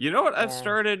 You know what? I've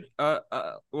started.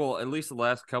 Well, at least the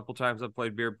last couple times I've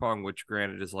played beer pong, which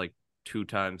granted is like 2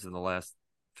 times in the last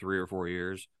 3 or 4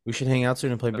 years. We should hang out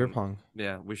soon and play beer pong.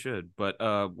 Yeah, we should. But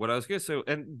what I was gonna say,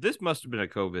 and this must have been a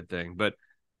COVID thing, but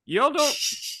y'all don't.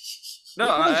 No,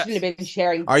 I shouldn't have been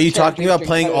sharing. Are you talking about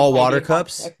playing all water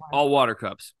cups? All water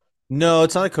cups. No,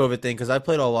 it's not a COVID thing because I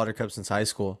played all water cups since high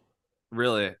school.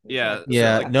 Really? Yeah.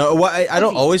 Yeah. So, like, no, well, I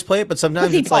don't always play it, but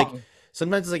sometimes it's like.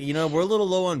 Sometimes it's like, you know, we're a little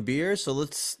low on beer, so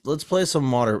let's play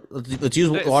some water. Let's use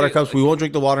water cups. We won't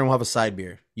drink the water, and we'll have a side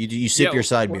beer. You sip your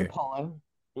side beer.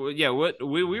 Well, yeah, what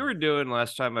we were doing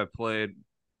last time I played,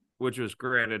 which was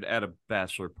granted at a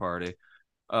bachelor party,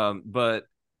 but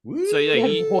so yeah,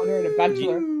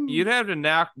 you'd have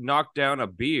to knock down a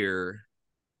beer,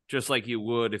 just like you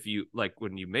would if you like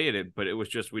when you made it. But it was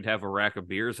just we'd have a rack of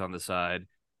beers on the side.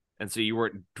 And so you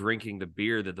weren't drinking the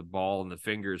beer that the ball and the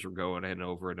fingers were going in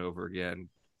over and over again.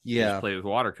 You just play with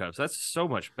water cups. That's so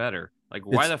much better. Like,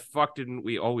 why the fuck didn't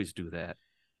we always do that?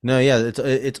 No, yeah,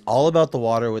 it's all about the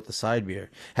water with the side beer.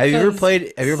 Have you ever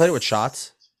played it with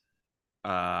shots?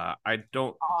 I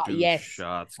don't do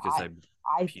shots because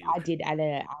I did at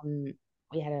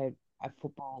we had a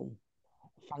football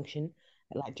function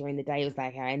like during the day. It was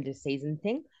like our end of season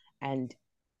thing, and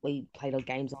we played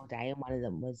games all day, and one of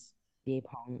them was beer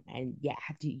pong, and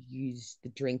had to use the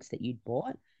drinks that you'd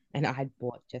bought, and I had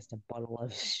bought just a bottle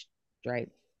of straight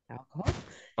alcohol.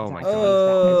 Oh my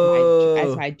god!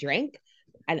 As my drink,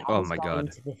 and I was going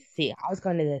to the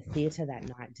theater that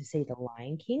night to see The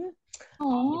Lion King with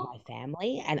my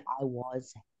family, and I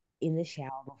was in the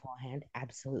shower beforehand,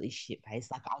 absolutely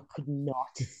shit-faced. Like, I could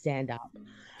not stand up.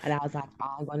 And I was like,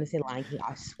 I'm going to see Lion King.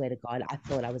 I swear to God, I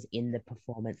thought I was in the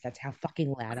performance. That's how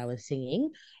fucking loud I was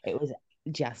singing. It was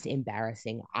just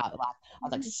embarrassing. I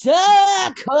was like,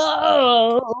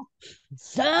 circle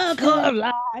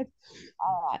life.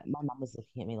 My mum was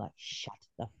looking at me like, shut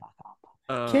the fuck up.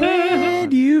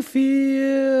 Can you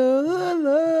feel the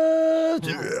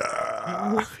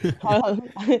love?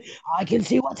 I can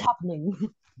see what's happening.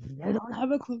 I don't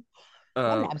have a clue.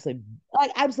 An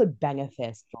absolute banger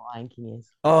fest for Lion King is.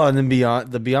 Oh, and then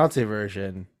the Beyonce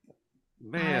version.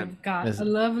 Man, I've got a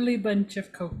lovely bunch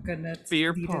of coconuts.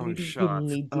 Beer pong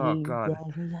shots. Oh god.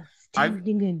 Ever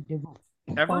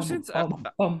since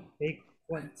big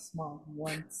one, small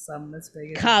one, some as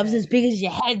big as calves as big as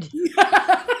your head.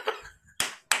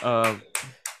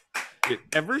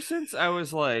 Ever since I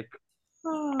was like,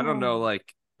 I don't know,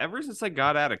 like ever since I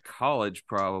got out of college,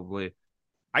 probably,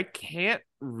 I can't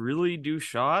really do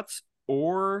shots,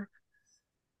 or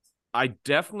I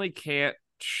definitely can't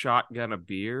shotgun a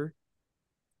beer.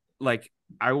 Like,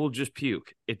 I will just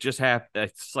puke. It just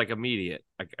happens. It's like immediate.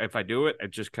 Like, if I do it,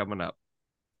 it's just coming up.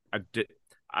 I did.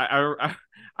 I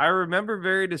remember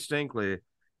very distinctly.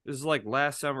 This is like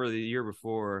last summer, or the year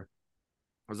before.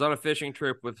 I was on a fishing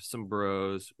trip with some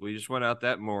bros. We just went out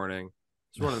that morning.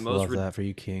 It's one of the most Love that for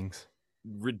you kings.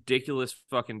 ridiculous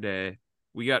fucking day.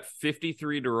 We got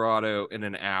 53 Dorado in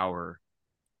an hour,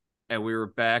 and we were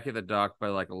back at the dock by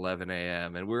like 11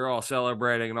 a.m. and we were all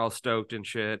celebrating and all stoked and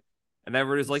shit. And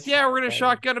everybody's like, "Yeah, we're gonna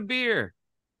shotgun a beer."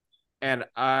 And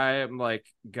I'm like,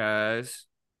 "Guys,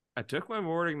 I took my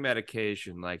morning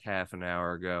medication like half an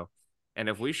hour ago, and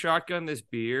if we shotgun this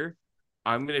beer,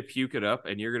 I'm gonna puke it up,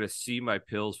 and you're gonna see my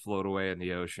pills float away in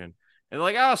the ocean." And they're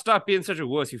like, "Oh, stop being such a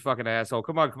wuss, you fucking asshole!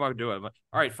 Come on, do it." I'm like,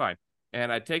 "All right, fine."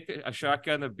 And I take a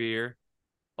shotgun the beer.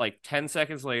 Like 10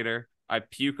 seconds later, I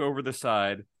puke over the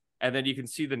side, and then you can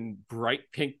see the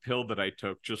bright pink pill that I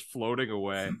took just floating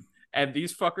away. And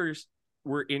these fuckers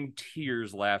were in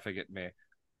tears laughing at me,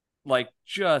 like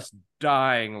just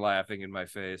dying laughing in my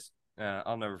face.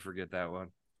 I'll never forget that one.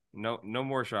 No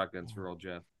more shotguns for old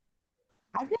Jeff.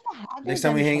 Next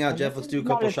time we hang out, Jeff, let's do a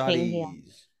couple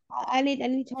shotties. I need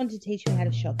someone to teach me how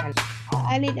to shotgun.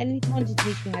 I need someone to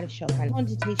teach me how to shotgun. Someone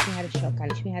to teach me how to shotgun.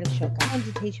 Teach me how to shotgun. Someone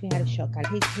to teach me how to shotgun.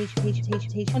 Teach. Someone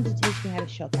to teach me how to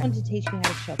shotgun. Someone to teach me how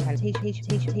to shotgun.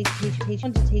 Teach.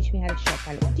 Someone to teach me how to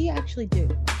shotgun. What do you actually do?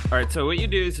 All right, so what you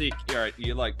do is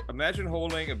you like imagine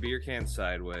holding a beer can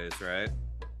sideways, right?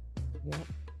 Yep.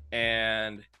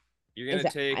 And you're gonna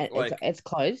take like it's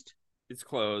closed. It's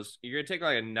closed. You're gonna take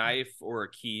like a knife or a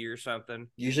key or something.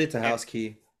 Usually it's a house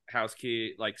key.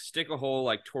 Like stick a hole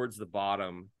like towards the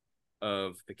bottom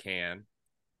of the can,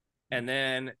 and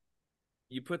then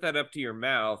you put that up to your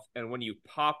mouth, and when you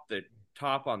pop the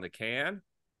top on the can,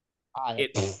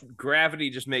 gravity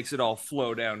just makes it all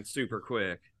flow down super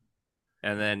quick,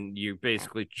 and then you're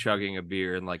basically chugging a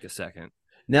beer in like a second.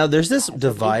 Now there's this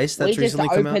device that's recently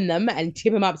come out. We just open them and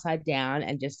tip them upside down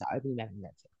and just open them. And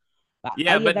that's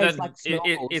it.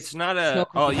 But it's not a.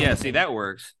 Oh yeah, see that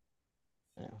works.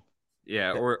 Yeah.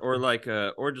 Yeah,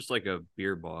 or just like a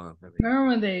beer bong. I mean, remember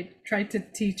when they tried to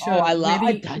teach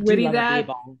Witty that?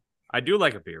 I do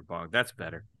like a beer bong. That's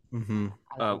better. Mm-hmm.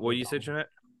 What you say, Jeanette?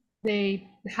 They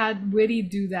had Witty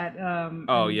do that.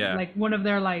 Yeah, like one of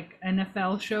their like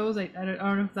NFL shows. I don't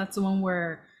know if that's the one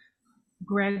where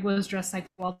Greg was dressed like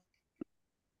Walter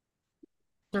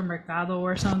Mercado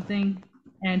or something,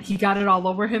 and he got it all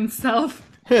over himself.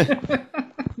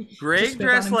 Greg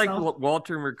dressed like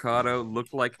Walter Mercado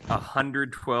looked like a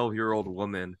 112-year-old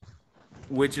woman,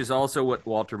 which is also what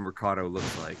Walter Mercado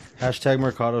looks like. Hashtag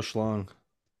Mercado Schlong.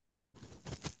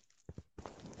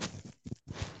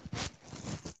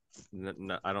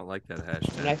 No, I don't like that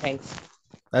hashtag. No thanks.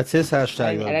 That's his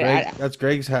hashtag. That's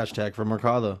Greg's hashtag for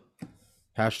Mercado.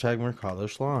 Hashtag Mercado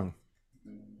Schlong.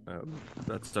 Oh,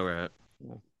 that's all right.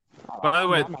 By the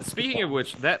way, speaking of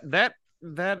which, that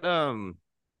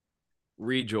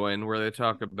rejoin where they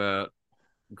talk about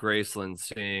Graceland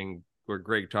seeing, where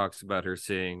Greg talks about her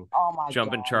seeing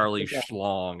Jumpin' Charlie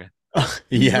Schlong.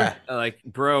 Yeah, like,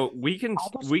 bro, we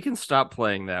can stop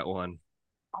playing that one.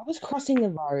 I was crossing the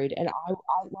road and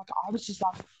I was just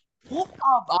like, what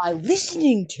am I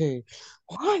listening to?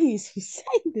 Why is he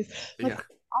saying this? Like, yeah.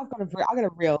 I got a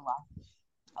real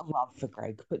love for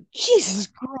Greg, but Jesus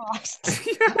Christ.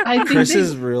 I think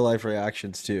Chris's real life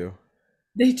reactions too.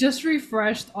 They just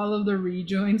refreshed all of the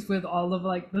rejoins with all of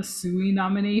like the Suey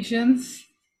nominations.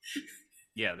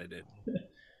 Yeah, they did.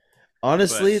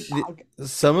 Honestly,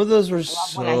 some of those were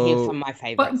so. From my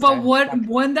favorites, but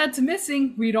one that's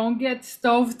missing, we don't get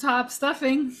stovetop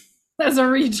stuffing as a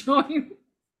rejoin.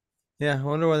 Yeah, I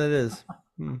wonder what that is.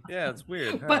 Yeah, it's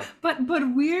weird. Huh?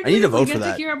 But weird. I need to vote for that. We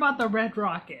get to hear about the Red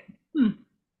Rocket.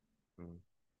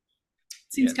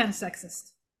 Seems kind of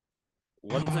sexist.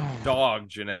 What's a dog,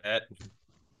 Jeanette?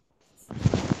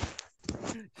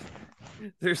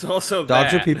 There's also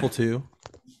dogs are people too.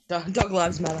 Dog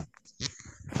lives matter.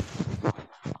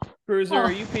 Cruiser, are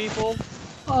you people?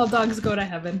 All dogs go to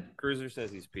heaven. Cruiser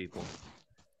says he's people.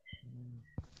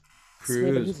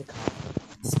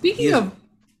 Speaking of,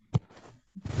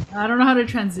 I don't know how to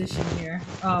transition here.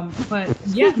 But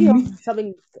yeah,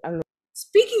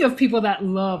 speaking of people that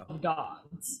love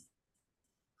dogs.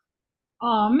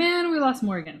 Oh man, we lost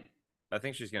Morgan. I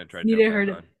think she's gonna try. Neither heard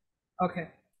it. Okay,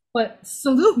 but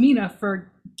salute Mina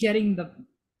for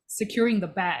securing the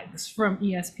bags from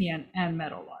ESPN and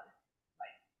Metal Lord.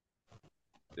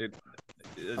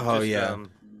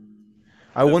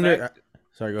 I wonder.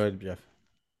 Sorry, go ahead, Jeff.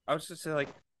 I was just saying, like,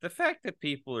 the fact that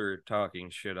people are talking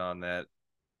shit on that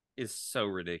is so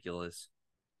ridiculous.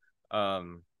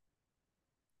 Um,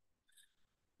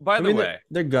 by I the mean, way,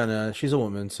 they're gonna. She's a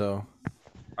woman, so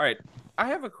all right, I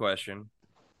have a question.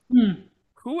 Hmm.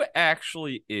 Who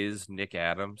actually is Nick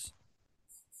Adams?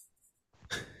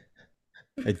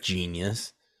 a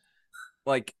genius.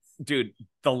 Like, dude,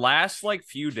 the last like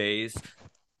few days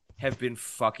have been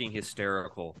fucking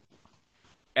hysterical.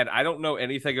 And I don't know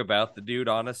anything about the dude,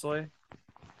 honestly,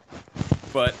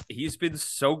 but he's been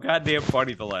so goddamn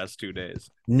funny the last 2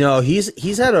 days. No,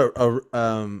 he's had a.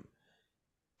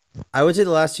 I would say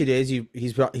the last 2 days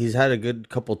he's had a good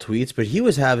couple tweets, but he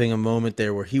was having a moment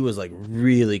there where he was like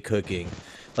really cooking,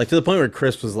 like to the point where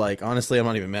Chris was like, honestly, I'm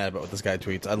not even mad about what this guy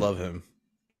tweets. I love him.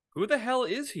 Who the hell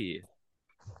is he?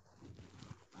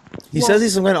 He Well- says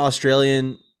he's some kind of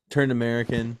Australian turned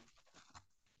American,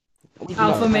 We do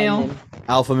Alpha not male. blame them.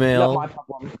 alpha Not male. my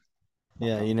problem.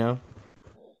 Yeah, you know.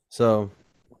 So,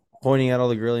 pointing at all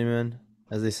the girly men,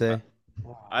 as they say.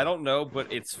 I don't know,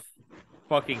 but it's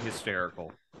fucking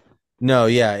hysterical. No,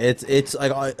 yeah, it's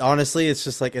like honestly, it's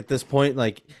just like at this point,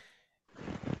 like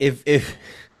if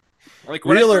Like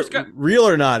when real I or first got real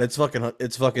or not, it's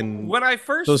fucking when I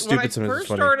first so when stupid I sometimes it's first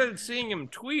funny. started seeing him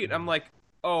tweet, I'm like,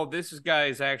 oh, guy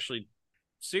is actually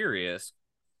serious.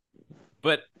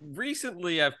 But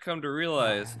recently, I've come to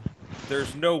realize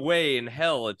there's no way in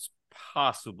hell it's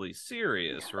possibly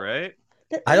serious, right?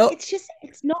 I don't- It's just,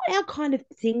 it's not our kind of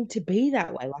thing to be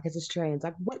that way. Like as Australians,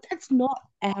 like what? That's not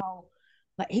our.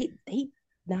 Like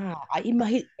nah.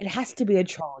 It has to be a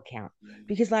troll account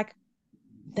because like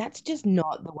that's just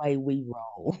not the way we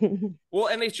roll. Well,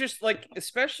 and it's just like,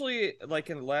 especially like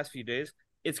in the last few days,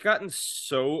 it's gotten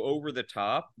so over the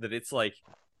top that it's like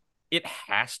it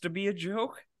has to be a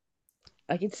joke.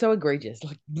 Like it's so egregious.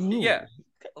 Like Yeah,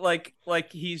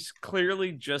 like he's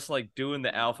clearly just like doing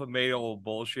the alpha male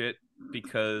bullshit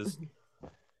because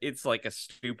it's like a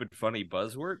stupid funny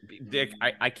buzzword. Dick,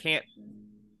 I can't.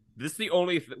 This is the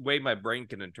only way my brain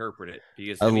can interpret it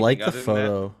because I like the other than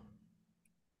photo.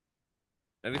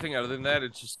 anything other than that,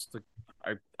 it's just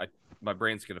like I my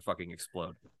brain's gonna fucking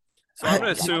explode. So I'm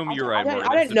gonna assume you're right, Morgan.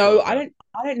 I don't know. I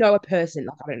don't know a person.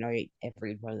 Like I don't know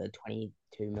every one of the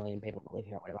 22 million people that live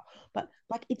here or whatever. But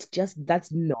like it's just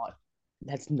that's not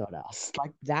us.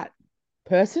 Like that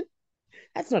person,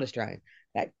 that's not Australian.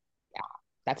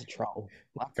 That's a troll.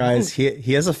 Like, Guys,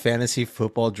 he has a fantasy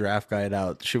football draft guide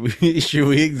out. Should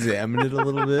we examine it a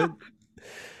little bit?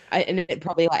 and it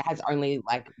probably like has only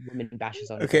like women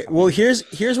bashes on it. Okay, well here's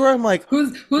where I'm like,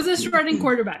 Who's the starting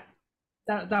quarterback?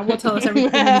 That will tell us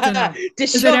everything we need to know.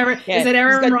 Is it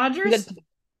Aaron Rodgers?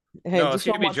 No, it's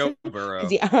gonna be Joe Burrow.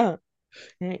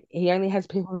 He only has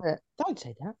people that don't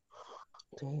say that.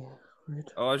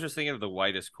 Oh, I was just thinking of the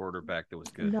whitest quarterback that was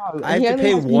good. No, I have to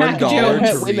pay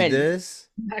 $1 to read this.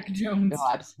 Mac Jones. No,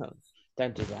 absolutely.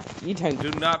 Don't do that. You don't. Do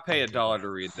not pay $1 to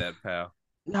read that, pal.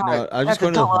 No, I'm just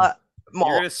that's going $1 more.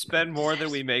 You're gonna spend more than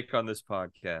we make on this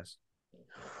podcast.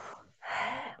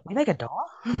 We make $1?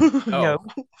 Oh.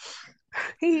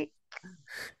 No.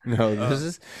 No,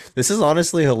 this is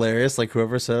honestly hilarious. Like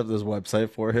whoever set up this website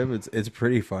for him, it's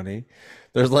pretty funny.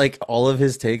 There's like all of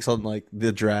his takes on like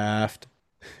the draft,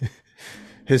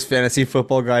 his fantasy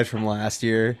football guide from last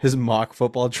year, his mock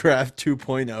football draft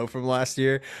 2.0 from last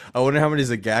year. I wonder how many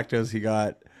Zacactos he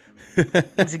got.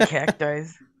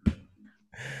 Zacactos.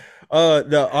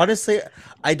 No, honestly,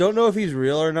 I don't know if he's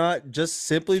real or not, just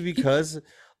simply because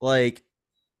like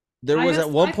there was at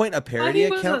one point a parody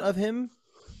account of him.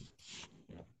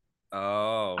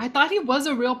 Oh. I thought he was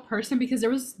a real person because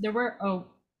there were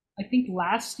I think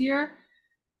last year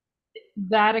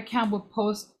that account would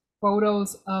post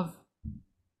photos of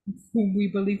who we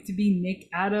believe to be Nick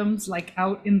Adams like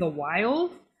out in the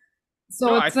wild. So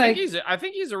no, it's I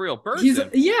think he's a real person. So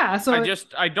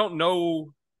I don't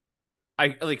know.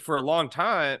 I like for a long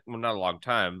time, well, not a long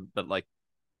time, but like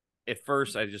at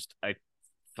first I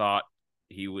thought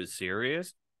he was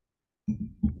serious,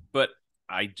 but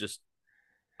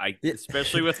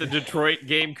especially with the Detroit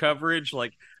game coverage,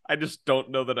 like I just don't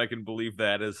know that I can believe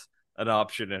that as an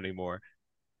option anymore.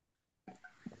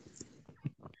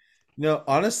 No,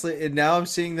 honestly, and now I'm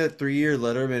seeing that 3-year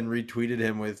Letterman retweeted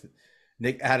him with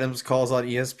Nick Adams calls on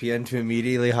ESPN to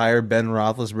immediately hire Ben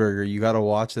Roethlisberger. You got to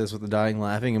watch this with the dying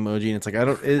laughing emoji. And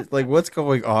it's like, what's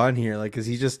going on here? Like, is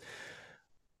he just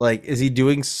like, is he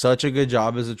doing such a good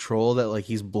job as a troll that like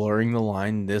he's blurring the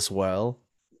line this well?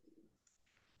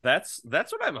 That's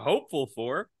what I'm hopeful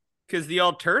for, because the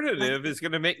alternative is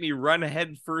going to make me run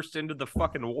head first into the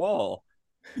fucking wall.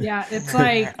 Yeah, it's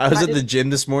like I was at the gym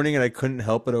this morning and I couldn't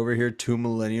help but overhear two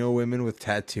millennial women with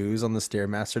tattoos on the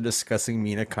Stairmaster discussing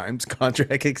Mina Kimes'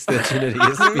 contract extension at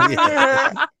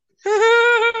ESPN.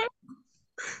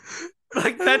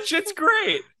 Like, that shit's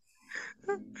great.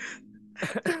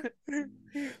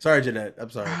 Sorry, Jeanette. I'm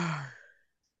sorry.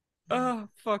 Oh,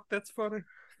 fuck, that's funny.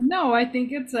 no, I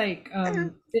think it's like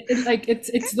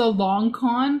it's the long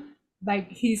con.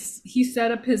 Like he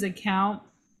set up his account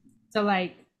to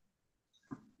like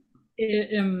it,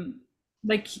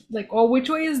 oh, which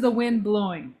way is the wind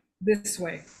blowing? This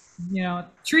way,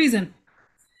 treason.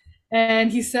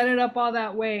 And he set it up all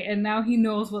that way, and now he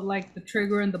knows what like the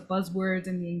trigger and the buzzwords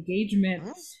and the engagement,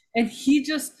 and he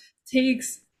just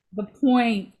takes the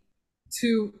point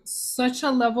to such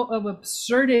a level of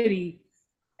absurdity,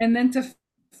 and then to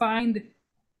find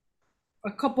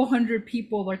a couple hundred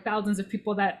people or thousands of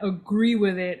people that agree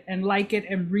with it and like it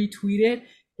and retweet it.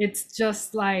 It's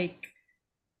just like,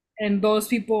 and those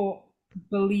people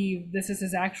believe this is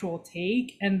his actual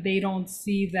take, and they don't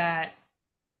see that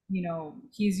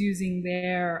he's using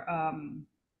their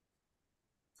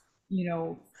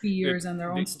fears and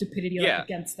their own stupidity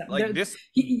against them. Like this,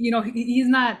 he's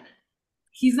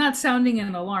not sounding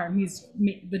an alarm.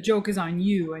 The joke is on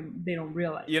you, and they don't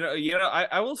realize.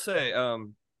 I will say,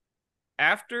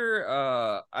 after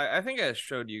I think I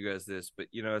showed you guys this, but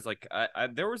it's like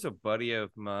there was a buddy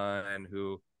of mine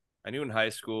who I knew in high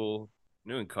school,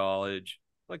 knew in college,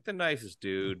 like the nicest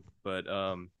dude, but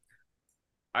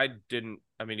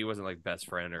he wasn't like best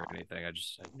friend or anything. I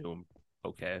knew him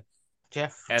okay.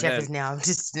 Jeff is now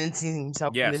distancing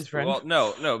himself from his friend. Well,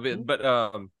 no, but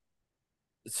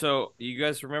so you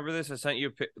guys remember this? I sent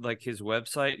you like his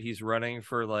website. He's running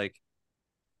for like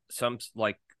some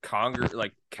like Congress,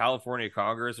 like California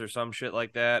Congress or some shit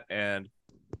like that, and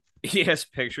he has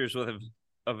pictures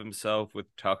of himself with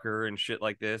Tucker and shit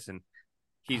like this, and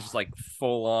he's like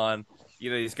full on.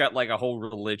 He's got like a whole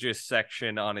religious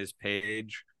section on his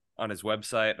page on his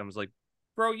website. And I was like,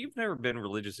 bro, you've never been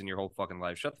religious in your whole fucking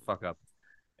life. Shut the fuck up.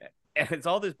 And it's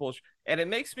all this bullshit, and it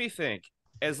makes me think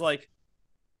as like.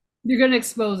 You're gonna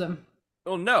expose him.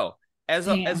 Oh no! As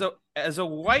a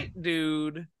white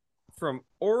dude from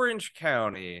Orange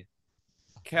County,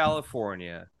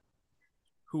 California,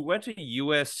 who went to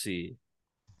USC,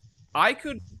 I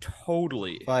could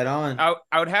totally fight on.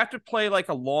 I would have to play like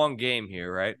a long game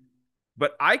here, right?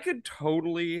 But I could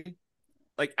totally,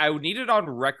 like, I would need it on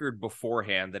record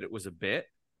beforehand that it was a bit,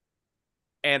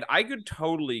 and I could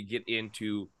totally get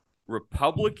into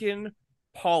Republican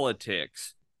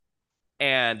politics.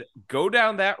 And go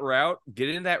down that route, get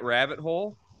in that rabbit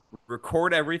hole,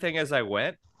 record everything as I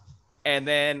went, and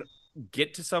then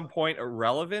get to some point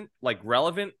relevant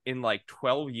in like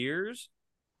 12 years,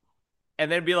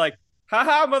 and then be like,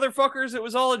 haha, motherfuckers, it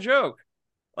was all a joke.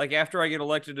 Like after I get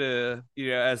elected to,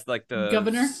 as like the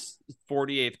governor,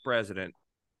 48th president,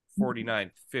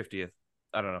 49th, 50th,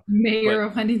 I don't know. Mayor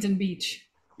of Huntington Beach.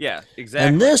 Yeah, exactly.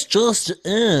 And this just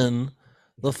in.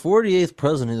 The 48th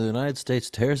president of the United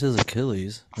States tears his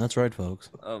Achilles. That's right,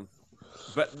 folks.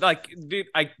 But like, dude,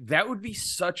 that would be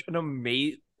such an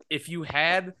amazing. If you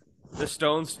had the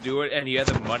stones to do it and you had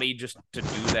the money just to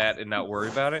do that and not worry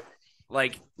about it,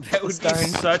 like that would be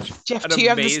such Jeff, an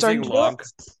amazing long.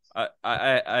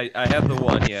 I have the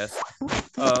one, yes.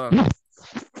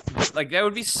 Like that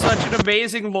would be such an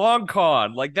amazing long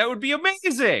con. Like that would be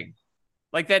amazing.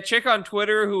 Like that chick on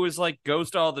Twitter who was like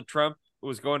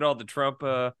was going to all the Trump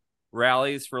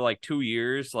rallies for like 2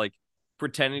 years, like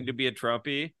pretending to be a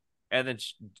Trumpy, and then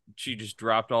she just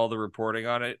dropped all the reporting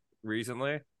on it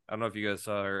recently. I don't know if you guys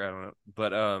saw her. I don't know,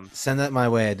 but send that my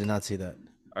way. I did not see that.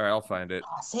 All right, I'll find it.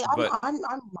 See, I'm too. I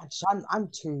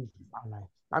don't know.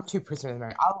 I'm too prisoner of the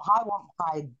moment. I want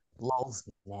my lols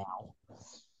now.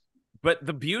 But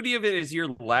the beauty of it is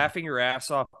you're laughing your ass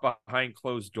off behind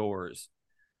closed doors,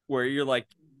 where you're like,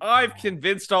 I've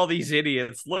convinced all these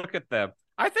idiots. Look at them.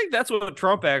 I think that's what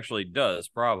Trump actually does,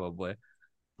 probably.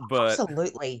 But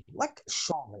absolutely, like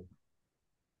surely,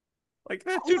 like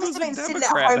that dude was a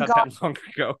Democrat not that long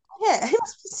ago. Yeah, he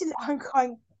must be sitting at home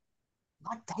going,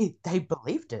 like they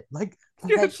believed it. Like,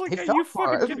 yeah, it's like, are you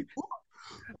fucking kidding?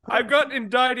 I've gotten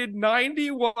indicted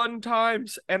 91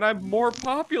 times, and I'm more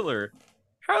popular.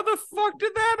 How the fuck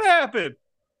did that happen?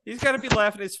 He's got to be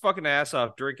laughing his fucking ass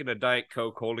off, drinking a Diet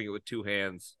Coke, holding it with 2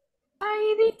 hands.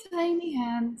 Tiny, tiny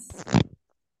hands.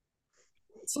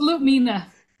 Salute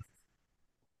Mina.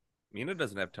 Mina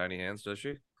doesn't have tiny hands, does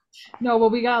she? No,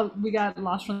 well, we got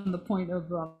lost from the point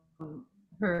of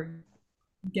her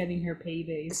getting her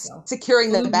payday. So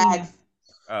securing the bag.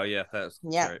 Oh yeah, that's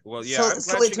yeah. right. Well, yeah,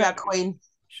 salute to our queen.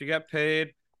 She got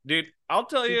paid. Dude, I'll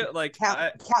tell you, like,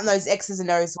 counting those X's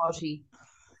and O's while she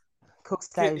cooks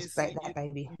that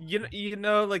baby. You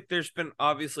know, like, there's been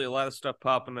obviously a lot of stuff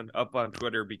popping up on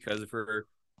Twitter because of her,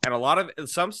 and a lot of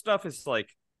some stuff is like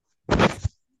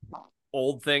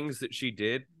old things that she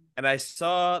did. And I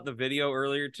saw the video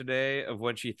earlier today of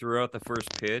when she threw out the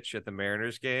first pitch at the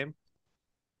Mariners game.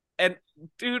 And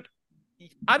dude,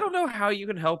 I don't know how you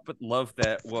can help but love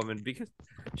that woman because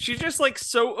she's just like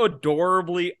so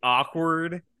adorably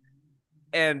awkward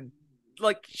and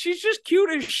like she's just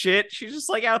cute as shit. She's just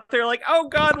like out there like, oh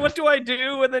God, what do I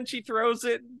do? And then she throws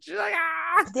it. And she's like,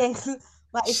 ah.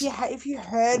 Like if you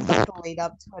heard like the lead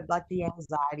up to it, like the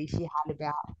anxiety she had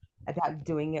about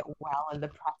doing it well and the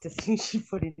practicing she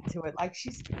put into it, like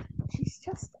she's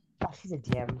a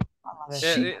gem. I love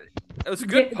it. It was a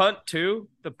good punt too.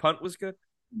 The punt was good.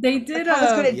 They did.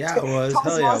 Yeah, it was.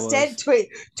 Thomas Hell yeah, it was.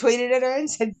 tweeted at her and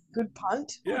said, "Good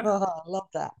punt." Yeah. Oh, I love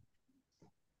that.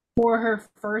 For her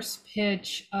first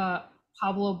pitch,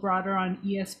 Pablo brought her on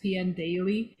ESPN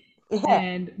Daily,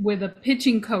 and with a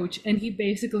pitching coach, and he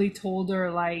basically told her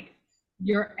like,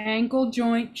 your ankle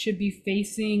joint should be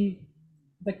facing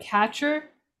the catcher,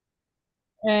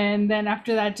 and then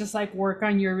after that just like work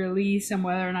on your release and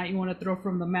whether or not you want to throw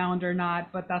from the mound or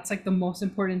not, but that's like the most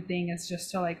important thing is just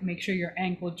to like make sure your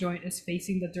ankle joint is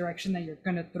facing the direction that you're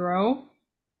gonna throw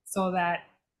so that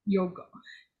you'll go.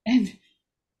 And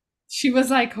she was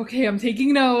like, okay, I'm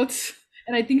taking notes.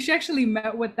 And I think she actually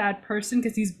met with that person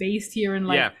because he's based here in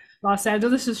like Los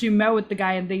Angeles, so she met with the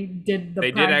guy and they did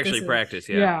did actually practice.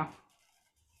 Yeah.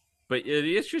 But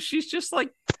it's just she's just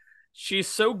like, she's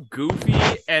so goofy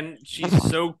and she's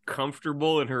so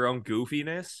comfortable in her own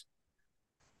goofiness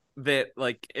that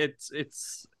like it's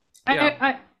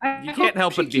yeah, you can't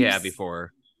help but be happy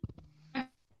for her. I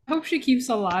hope she keeps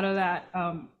a lot of that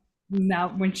now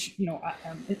when she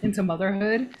into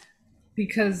motherhood,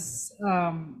 because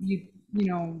you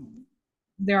know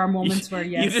there are moments where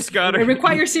yes, you just gotta it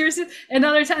requires seriousness, and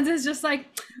other times it's just like,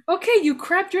 okay, you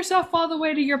crapped yourself all the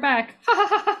way to your back,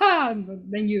 and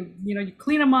then you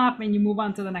clean them up and you move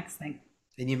on to the next thing.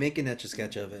 And you make an etch a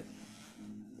sketch of it.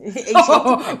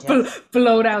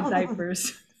 Blowed out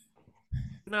diapers.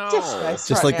 No,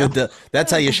 just like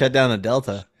that's how you shut down a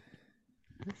Delta.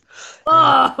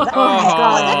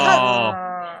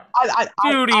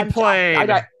 Duty plane.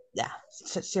 Yeah,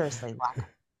 seriously,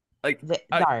 like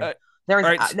no. There is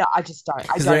right. No, I just don't.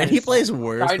 Is there any place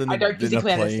worse than I don't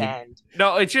physically understand.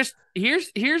 No, it's just here's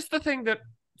the thing that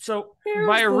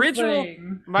my original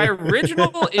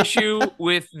issue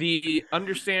with the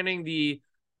understanding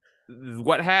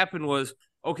what happened was,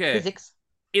 okay, physics.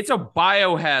 It's a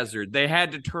biohazard. They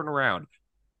had to turn around.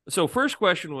 So first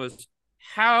question was,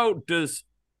 how does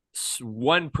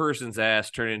one person's ass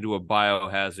turn into a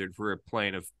biohazard for a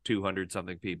plane of 200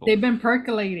 something people? They've been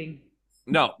percolating.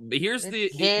 No, here's but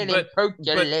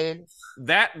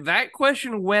that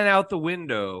question went out the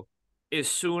window as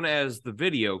soon as the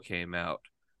video came out,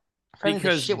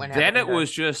 because then it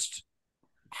was just,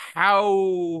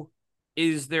 how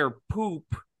is there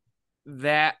poop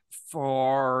that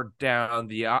far down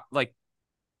the like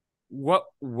what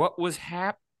was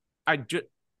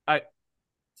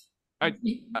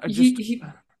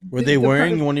were they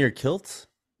wearing one of your kilts?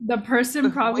 The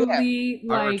person probably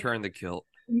I returned the kilt.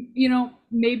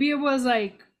 Maybe it was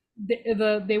like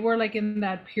they were like in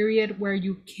that period where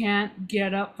you can't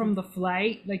get up from the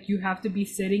flight, like you have to be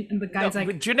sitting, and the guy's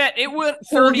like, Jeanette, it went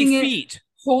 30 feet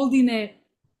holding it.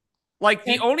 Like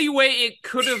the only way it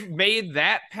could have made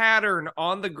that pattern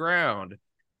on the ground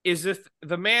is if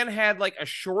the man had like a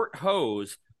short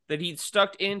hose that he'd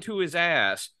stuck into his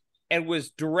ass and was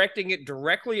directing it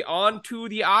directly onto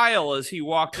the aisle as he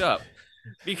walked up.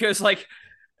 Because like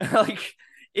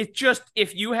it just,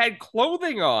 if you had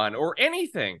clothing on or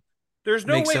anything, there's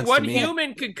no way one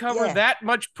human could cover that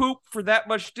much poop for that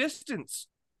much distance.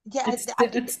 Yeah,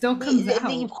 it still comes out.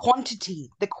 The quantity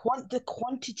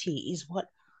is what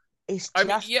is just. I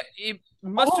mean, yeah, it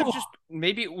must have just,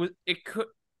 maybe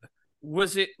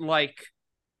was it like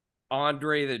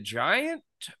Andre the Giant?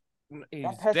 He's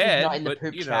dead, not in the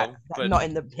poop chat. Not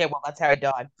in the, well, that's how he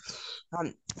died.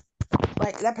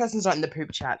 Like, that person's not in the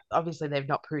poop chat. Obviously, they've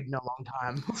not pooed in a long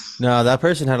time. No, that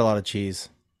person had a lot of cheese.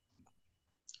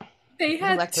 They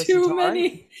had too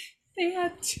many. They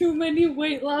had too many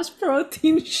weight loss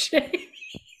protein shakes.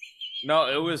 No,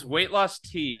 it was weight loss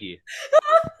tea.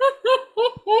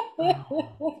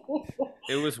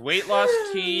 It was weight loss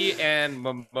tea and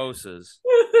mimosas.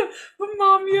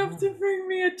 Mom, you have to bring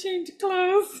me a change of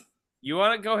clothes. You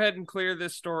want to go ahead and clear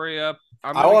this story up?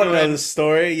 I want to know the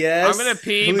story, yes. I'm going to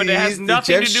pee, but it has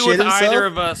nothing to do with either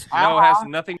of us. No, it has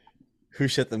nothing. Who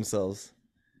shit themselves?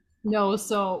 No,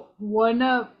 so one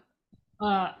of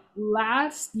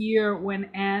last year when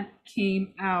Aunt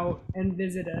came out and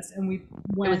visited us, and we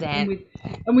It was went Ant.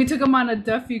 and we took him on a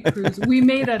Duffy cruise. We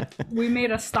made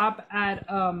a stop at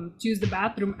to use the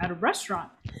bathroom at a restaurant,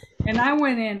 and I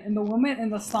went in, and the woman in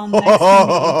the stall next to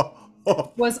me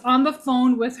was on the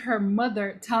phone with her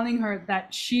mother, telling her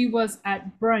that she was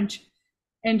at brunch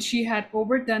and she had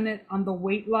overdone it on the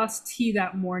weight loss tea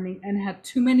that morning and had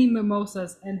too many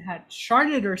mimosas and had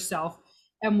sharded herself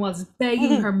and was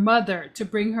begging her mother to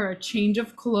bring her a change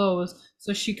of clothes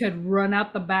so she could run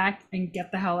out the back and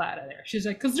get the hell out of there. She's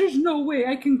like, because there's no way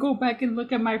I can go back and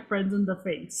look at my friends in the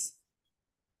face.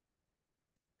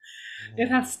 It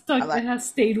has I stuck, it like has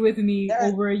stayed with me there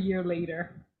are over a year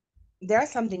later. there are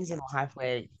some things in life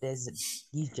where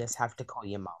you just have to call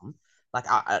your mum. Like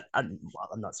well,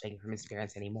 I'm not speaking from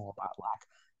experience anymore,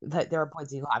 but there are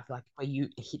points in life like where you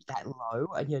hit that low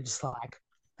and you're just like,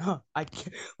 oh,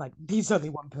 like there's only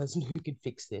one person who can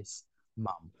fix this,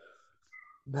 mum.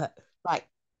 But like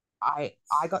I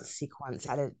got sick once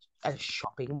at a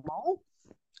shopping mall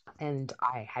and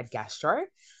I had gastro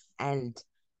and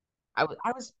I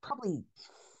was probably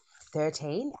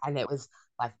 13 and it was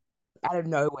like out of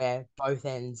nowhere both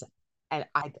ends and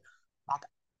like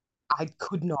I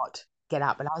could not get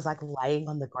up and I was like laying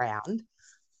on the ground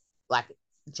like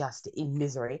just in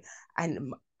misery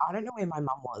and I don't know where my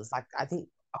mum was like I think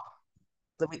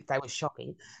they were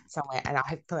shopping somewhere and I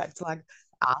had to like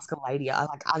ask a lady I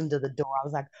like under the door I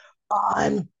was like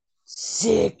I'm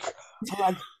sick I'm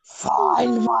like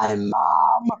find my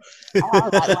mum and I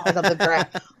was like laying on the ground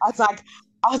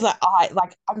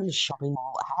I'm in a shopping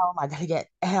mall. How am I going to get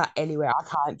out anywhere? I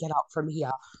can't get up from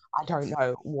here. I don't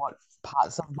know what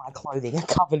parts of my clothing are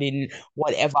covered in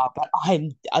whatever, but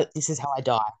this is how I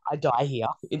die. I die here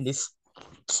in this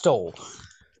stall.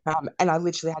 And I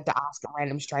literally had to ask a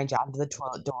random stranger under the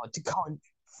toilet door to go and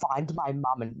find my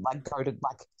mum and like go to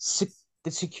like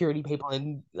the security people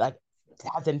and like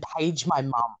have them page my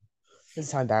mum. It's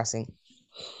so embarrassing.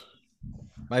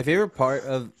 My favorite part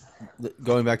of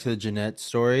going back to the Jeanette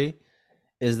story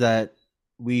is that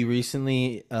we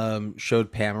recently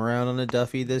showed Pam around on a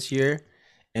Duffy this year,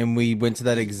 and we went to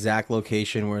that exact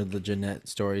location where the Jeanette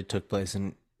story took place,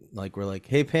 and like we're like,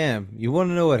 "Hey Pam, you want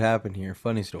to know what happened here?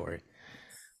 Funny story."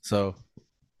 So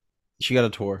she got a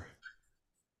tour,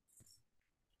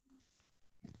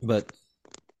 but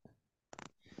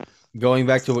going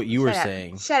back to what you were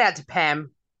saying, Shout out to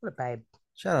Pam. What a babe.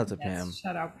 shout out to Yes, Pam.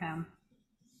 shout out Pam.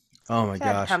 Oh my Shout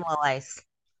out to gosh, Pamela Lace.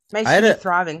 May I she had be a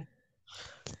thriving.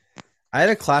 I had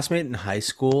a classmate in high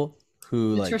school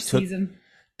who It's your like season.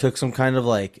 took some kind of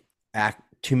like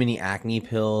too many acne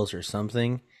pills or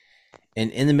something,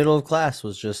 and in the middle of class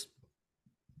was just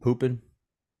pooping,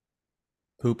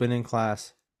 pooping in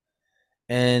class.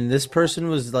 And this person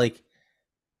was like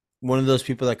one of those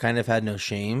people that kind of had no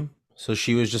shame, so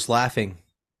she was just laughing,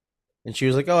 and she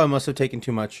was like, "Oh, I must have taken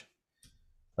too much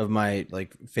of my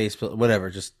like face pill, whatever,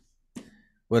 just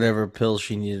whatever pills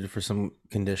she needed for some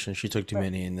condition. She took too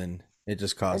many, and then it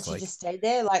just And caused she like." just stayed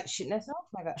there, like shitting herself.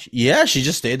 Like, Yeah, she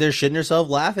just stayed there shitting herself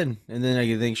laughing, and then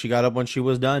I think she got up when she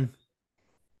was done.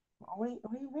 what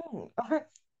do you mean?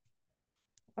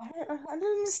 I don't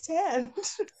understand.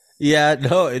 Yeah,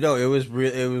 no, it was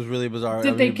really bizarre. I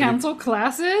Did they mean, but if cancel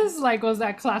classes? Like, was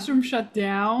that classroom shut that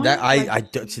down?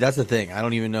 Like, see, that's the thing. I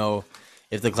don't even know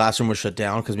if the classroom was shut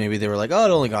down because maybe they were like, oh,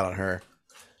 it only got on her.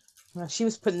 Well, she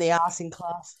was putting the ass in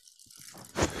class.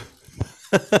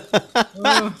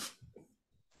 ugh.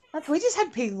 Like, we just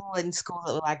had people in school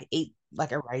that would like eat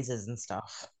like erasers and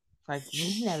stuff. Like we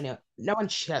didn't have no one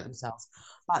shit at themselves.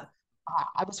 But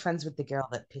I was friends with the girl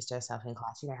that pissed herself in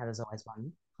class. You know how there's always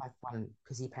one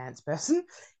pissy pants person.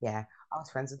 Yeah, I was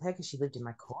friends with her because she lived in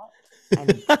my court,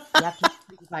 and you have to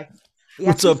like you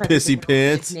have What's to be up, friends with the pissy people that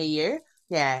live pants? near you.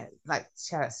 Yeah, like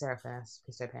shout out Sarah Furnace,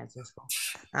 pissed her pants in school.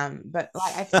 But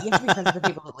like you have to be friends with the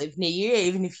people that live near you,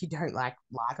 even if you don't like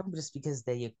them, just because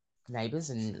they're your neighbors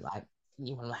and like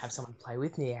you want to have someone to play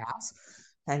with near your house.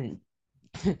 And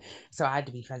so I had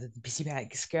to be friends with the pissy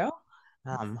pants girl.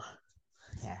 Um,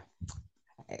 yeah,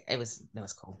 it was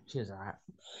cool. She was alright.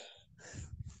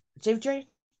 Did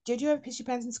you have pissy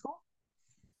pants in school?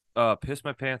 Piss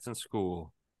my pants in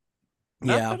school.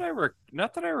 Yeah,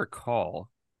 Not that I recall.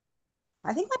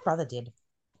 I think my brother did.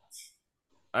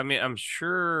 I mean, I'm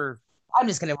sure. I'm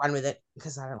just gonna run with it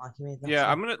because I don't like him either.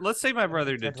 Yeah, So let's say my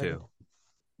brother did too.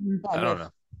 yeah, I don't move.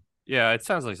 know. Yeah, it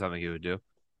sounds like something he would do.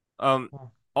 Yeah.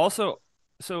 Also,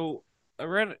 so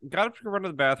got up to run to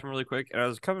the bathroom really quick, and I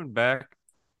was coming back,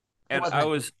 It and was I meant.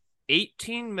 was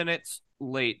 18 minutes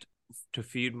late to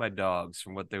feed my dogs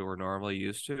from what they were normally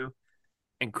used to.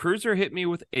 and Cruiser hit me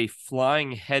with a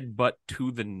flying headbutt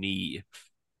to the knee.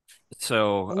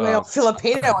 So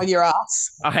Filipino on your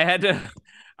ass. I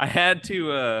had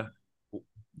to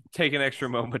take an extra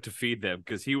moment to feed them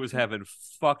because he was having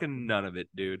fucking none of it,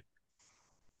 dude.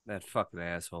 That fucking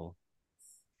asshole.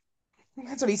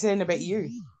 That's what he's saying about you.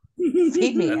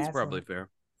 Feed me. That's asshole. probably fair.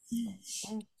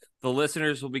 The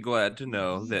listeners will be glad to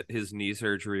know that his knee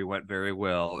surgery went very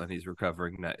well and he's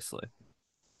recovering nicely.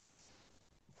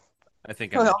 I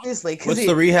think. Well, obviously, because what's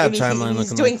the rehab he's timeline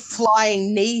he's looking doing like?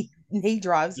 flying knee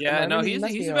drives. At the Yeah, moment. no, He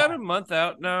must he's be about alright. a month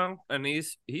out now, and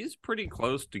he's pretty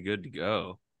close to good to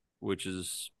go, which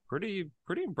is pretty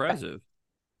impressive.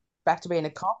 Back to being a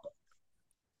cop.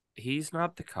 He's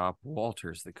not the cop.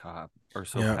 Walter's the cop, or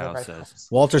so Yeah. Pal They're both says.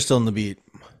 cops. Walter's still in the beat.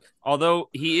 Although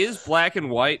he is black and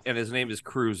white, and his name is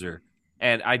Cruiser,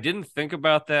 and I didn't think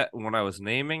about that when I was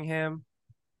naming him.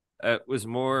 It was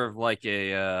more of like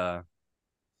a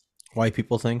White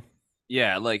people thing.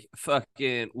 yeah, like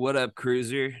fucking what up,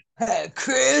 Cruiser?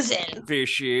 Cruising.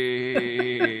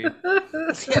 Fishy.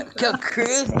 Go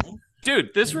cruising.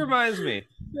 Dude, this reminds me.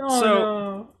 Oh, So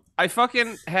no. I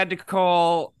fucking had to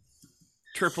call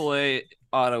AAA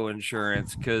auto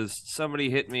insurance because somebody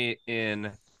hit me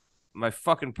in my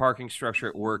fucking parking structure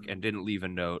at work and didn't leave a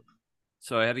note.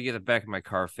 So I had to get the back of my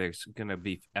car fixed. I'm gonna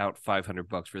be out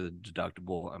 $500 for the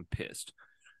deductible. I'm pissed.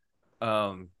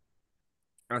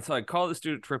 And so I called this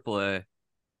dude at AAA,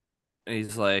 and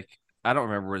he's like, I don't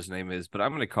remember what his name is, but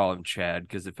I'm gonna call him Chad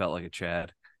because it felt like a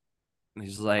Chad. And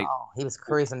he's like, Oh, he was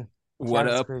cruising. "What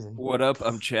Chad was up? cruising. What up?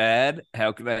 I'm Chad.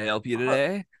 How can I help you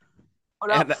today?"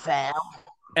 What up, And- fam?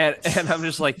 And I'm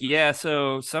just like, yeah.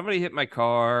 So somebody hit my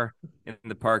car in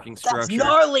the parking That's structure.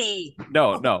 gnarly.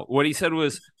 No. What he said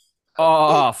was,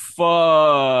 "Oh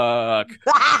fuck."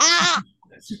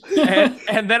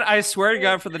 And then I swear to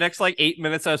God, for the next like 8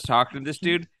 minutes, I was talking to this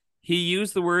dude. He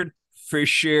used the word for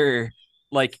sure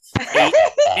like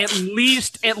at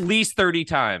least 30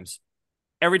 times.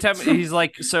 Every time he's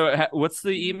like, "So what's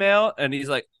the email?" And he's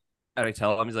like, and I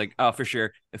tell him, he's like, "Oh, for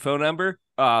sure." The phone number?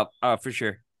 For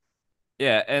sure.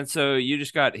 Yeah. And so you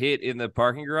just got hit in the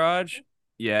parking garage?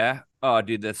 Yeah. Oh,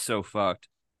 dude, that's so fucked.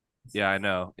 Yeah, I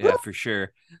know. Yeah, for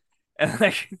sure. And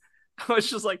like, I was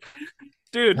just like,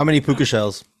 dude, How many puka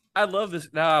shells? I love this.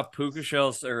 Nah, puka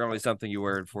shells are only something you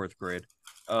wear in 4th grade.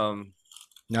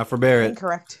 Now for Barrett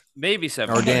Incorrect. Maybe 7th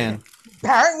or grade. Dan.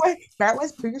 Barrett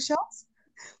wears puka shells.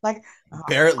 Like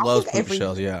Barrett I loves think puka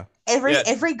shells. Yeah. Every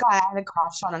guy I had a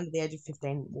crush on under the age of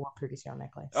 15 wore a puka shell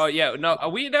necklace. Oh yeah, no,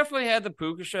 we definitely had the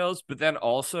puka shells, but then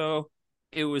also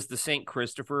it was the St.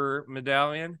 Christopher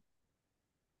medallion.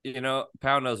 You know,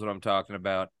 Pound knows what I'm talking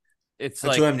about. It's That's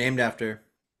like, who I'm named after.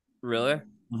 really?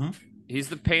 Mhm. He's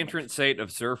the patron saint of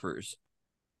surfers,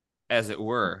 as it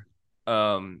were.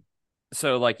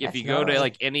 So like if That's you go to gnarly.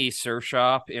 like any surf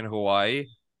shop in Hawaii,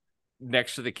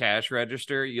 next to the cash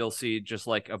register, you'll see just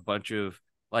like a bunch of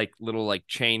like little like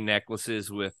chain necklaces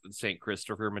with the St.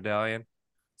 Christopher medallion.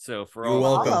 So for You're all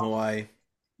welcome, Oh. Hawaii.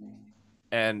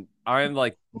 and I'm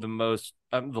like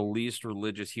I'm the least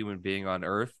religious human being on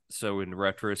earth. So in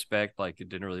retrospect, like it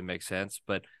didn't really make sense,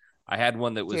 but I had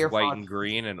one that was Dear white fuck. and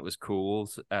green and it was cool.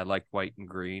 So I liked white and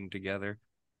green together.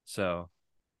 So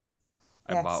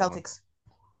I Yeah, bought one. Celtics.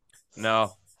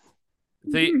 No.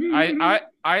 See, I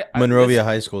Monrovia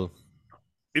High School.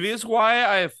 it is why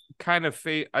I've kind of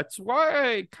it's why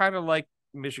I kind of like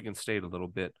Michigan State a little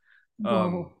bit.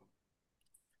 Whoa.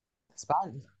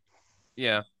 Spartan.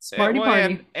 Yeah. Sparty Well,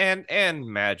 party. and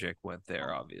Magic went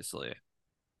there, obviously.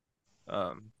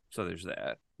 So there's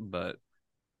that. But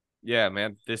yeah,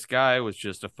 man, this guy was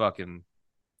just a fucking,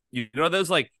 you know, those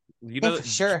like, you Yeah, know, for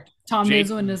sure. Tom Jake-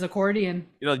 Izzo and his accordion.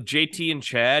 you know, JT and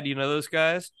Chad, you know those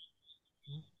guys?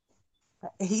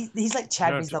 He's like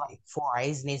Chad, No, but he's got like 4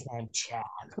 A's in his name, Chad.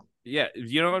 Yeah,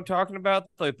 you know what I'm talking about?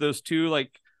 Like those two like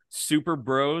super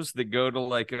bros that go to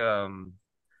like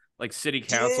city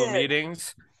council Dude.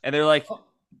 meetings, and they're like,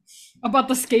 About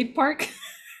the skate park?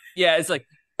 yeah, it's like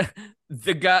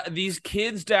these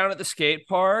kids down at the skate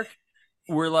park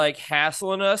were like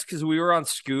hassling us because we were on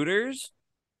scooters,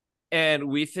 and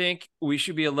we think we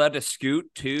should be allowed to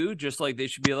scoot too, just like they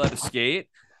should be allowed to skate.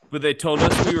 But they told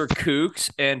us we were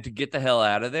kooks and to get the hell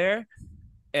out of there.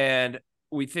 And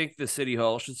we think the city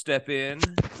hall should step in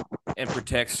and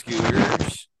protect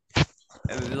scooters.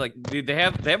 And they're like, dude, they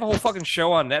have a whole fucking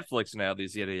show on Netflix now,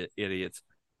 these idiots.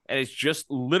 And it's just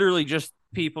literally just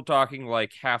people talking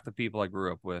like half the people I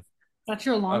grew up with. That's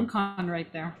your long con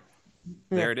right there.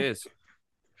 There it is.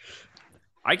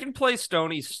 I can play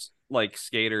Stoney's like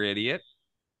skater idiot.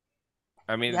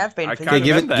 I mean, You have been I for- kind Okay,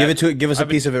 of am that. give us a I've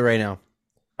been- piece of it right now.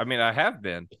 I mean, I have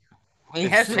been. He It's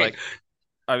has just been. like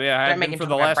I mean, I Don't have make been him for talk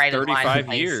the about last braided lines, 35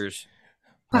 please. years.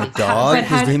 My But dog, his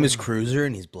had- name is Cruiser,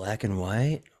 and he's black and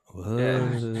white. Yeah,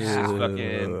 just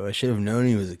fucking- Whoa, I should have known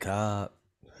he was a cop.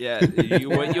 Yeah,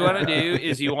 what you want to do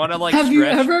is you want to like have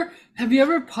stretch. you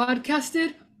ever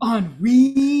podcasted on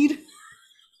weed?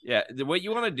 Yeah, what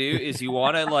you want to do is you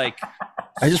want to like.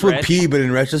 I just went stretch- pee, but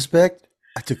in retrospect,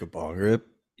 I took a bong rip.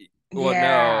 Well,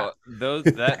 Yeah. no,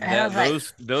 I was like,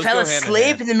 those fell go hand in asleep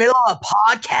hand. in the middle of a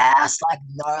podcast, like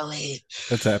gnarly.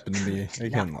 That's happened to me. I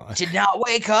can't lie. Did not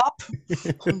wake up. That's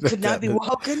Could not be happened.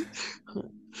 woken.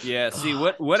 Yeah, see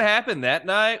what happened that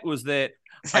night was that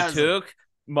I Sounds- took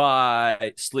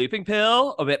my sleeping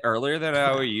pill a bit earlier than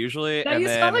I would usually, Now and you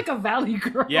then sound like a valley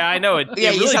girl. yeah, I know it.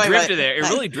 Yeah, It you really sound like drifted there. It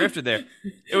really drifted there.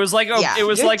 It was like Yeah, it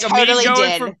was you like a totally me going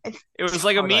did. from it was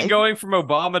like a me Totally. going from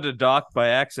Obama to Doc by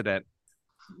accident.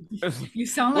 You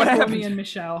sound What like happened? Romy and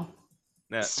Michelle.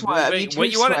 No, Swerve, you what two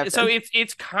you want to? swerving. So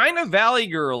it's kind of Valley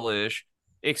Girl-ish,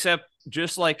 except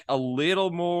just like a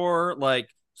little more like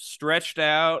stretched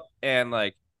out and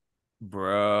like,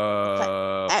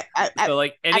 bro. So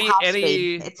like At half any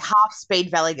speed. It's half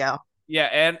speed Valley Girl.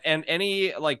 yeah, and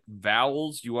any like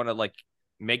vowels you want to like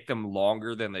make them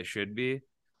longer than they should be.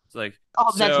 It's like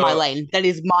Oh, that's so- my lane. That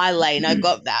is my lane. I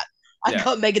got that. I Yeah.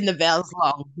 got making the vowels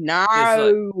long. No.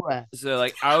 So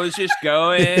like I was just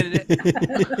going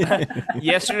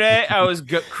yesterday. I was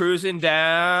cruising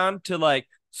down to like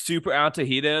Super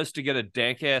Antojitos to get a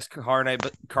dank ass carne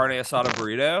asada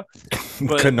burrito.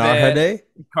 But Canarde?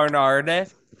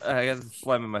 Carnarde. I got the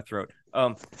phlegm in my throat.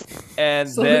 And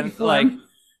So then big like, phlegm.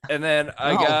 and then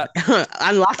I Oh. got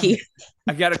Unlucky.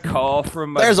 I got a call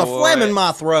from my There's a boy. phlegm in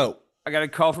my throat. I got a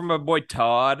call from my boy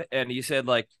Todd, and he said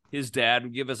like his dad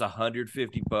would give us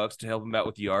 $150 to help him out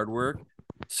with yard work.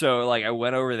 So like I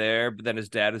went over there, but then his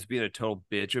dad was being a total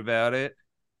bitch about it,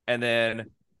 and then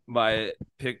my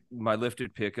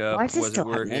lifted pickup Why is this wasn't still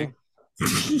working. happening?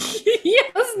 He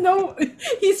has no.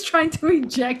 He's trying to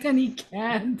eject and he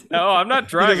can't. No, I'm not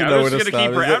trying. doesn't know I'm where just to gonna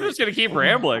keep. stop, is I'm it? just gonna keep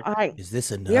rambling. All right. Is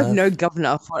this enough? We have no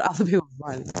governor for other people's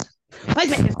runs.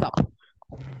 Please make this stop.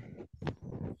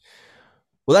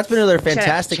 Well, that's been another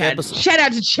fantastic Chad. episode. Shout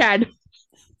out to Chad.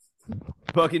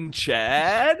 Fucking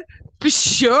Chad. For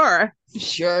sure. For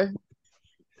sure.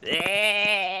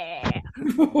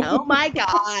 Oh my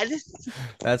god.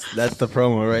 That's the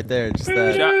promo right there. Just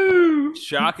that.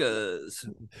 Shakas.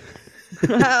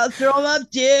 I'll throw him up,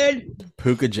 dude.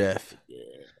 Puka Jeff.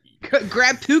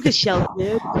 Grab puka shells,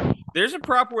 dude. There's a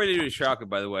proper way to do a shaka,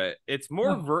 by the way. It's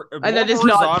more, more that is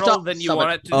not- horizontal stop- than you stop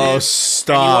want it. it to do. Oh, And you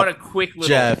stop. want a quick little,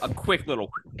 Jeff.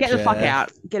 Get the fuck Jeff.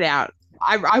 out. Get out.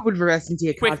 I would reverse into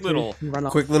your Quick car, too, little- and run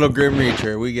off. Quick little Grim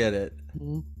Reacher. We get it.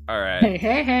 All right.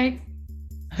 Hey.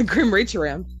 Grim reach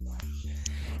around.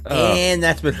 And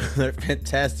that's been another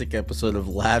fantastic episode of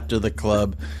Laughter the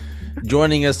Club.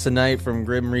 Joining us tonight from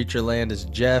Grim Reacher Land is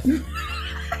Jeff. For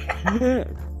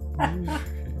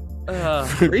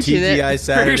Reaching it. TGI For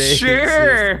Saturday.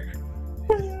 sure.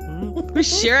 For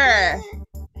sure.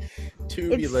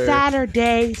 Tubular. It's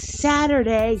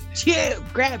Saturday. Two.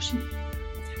 Grab.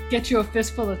 Get you a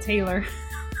fistful of Taylor.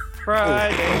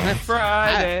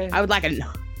 Friday. I would like a.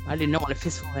 I did not want a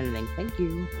fistful of anything. Thank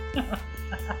you.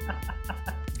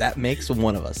 That makes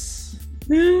one of us.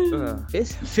 Ugh.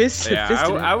 Fist. Yeah, fist.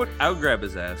 I would grab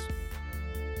his ass.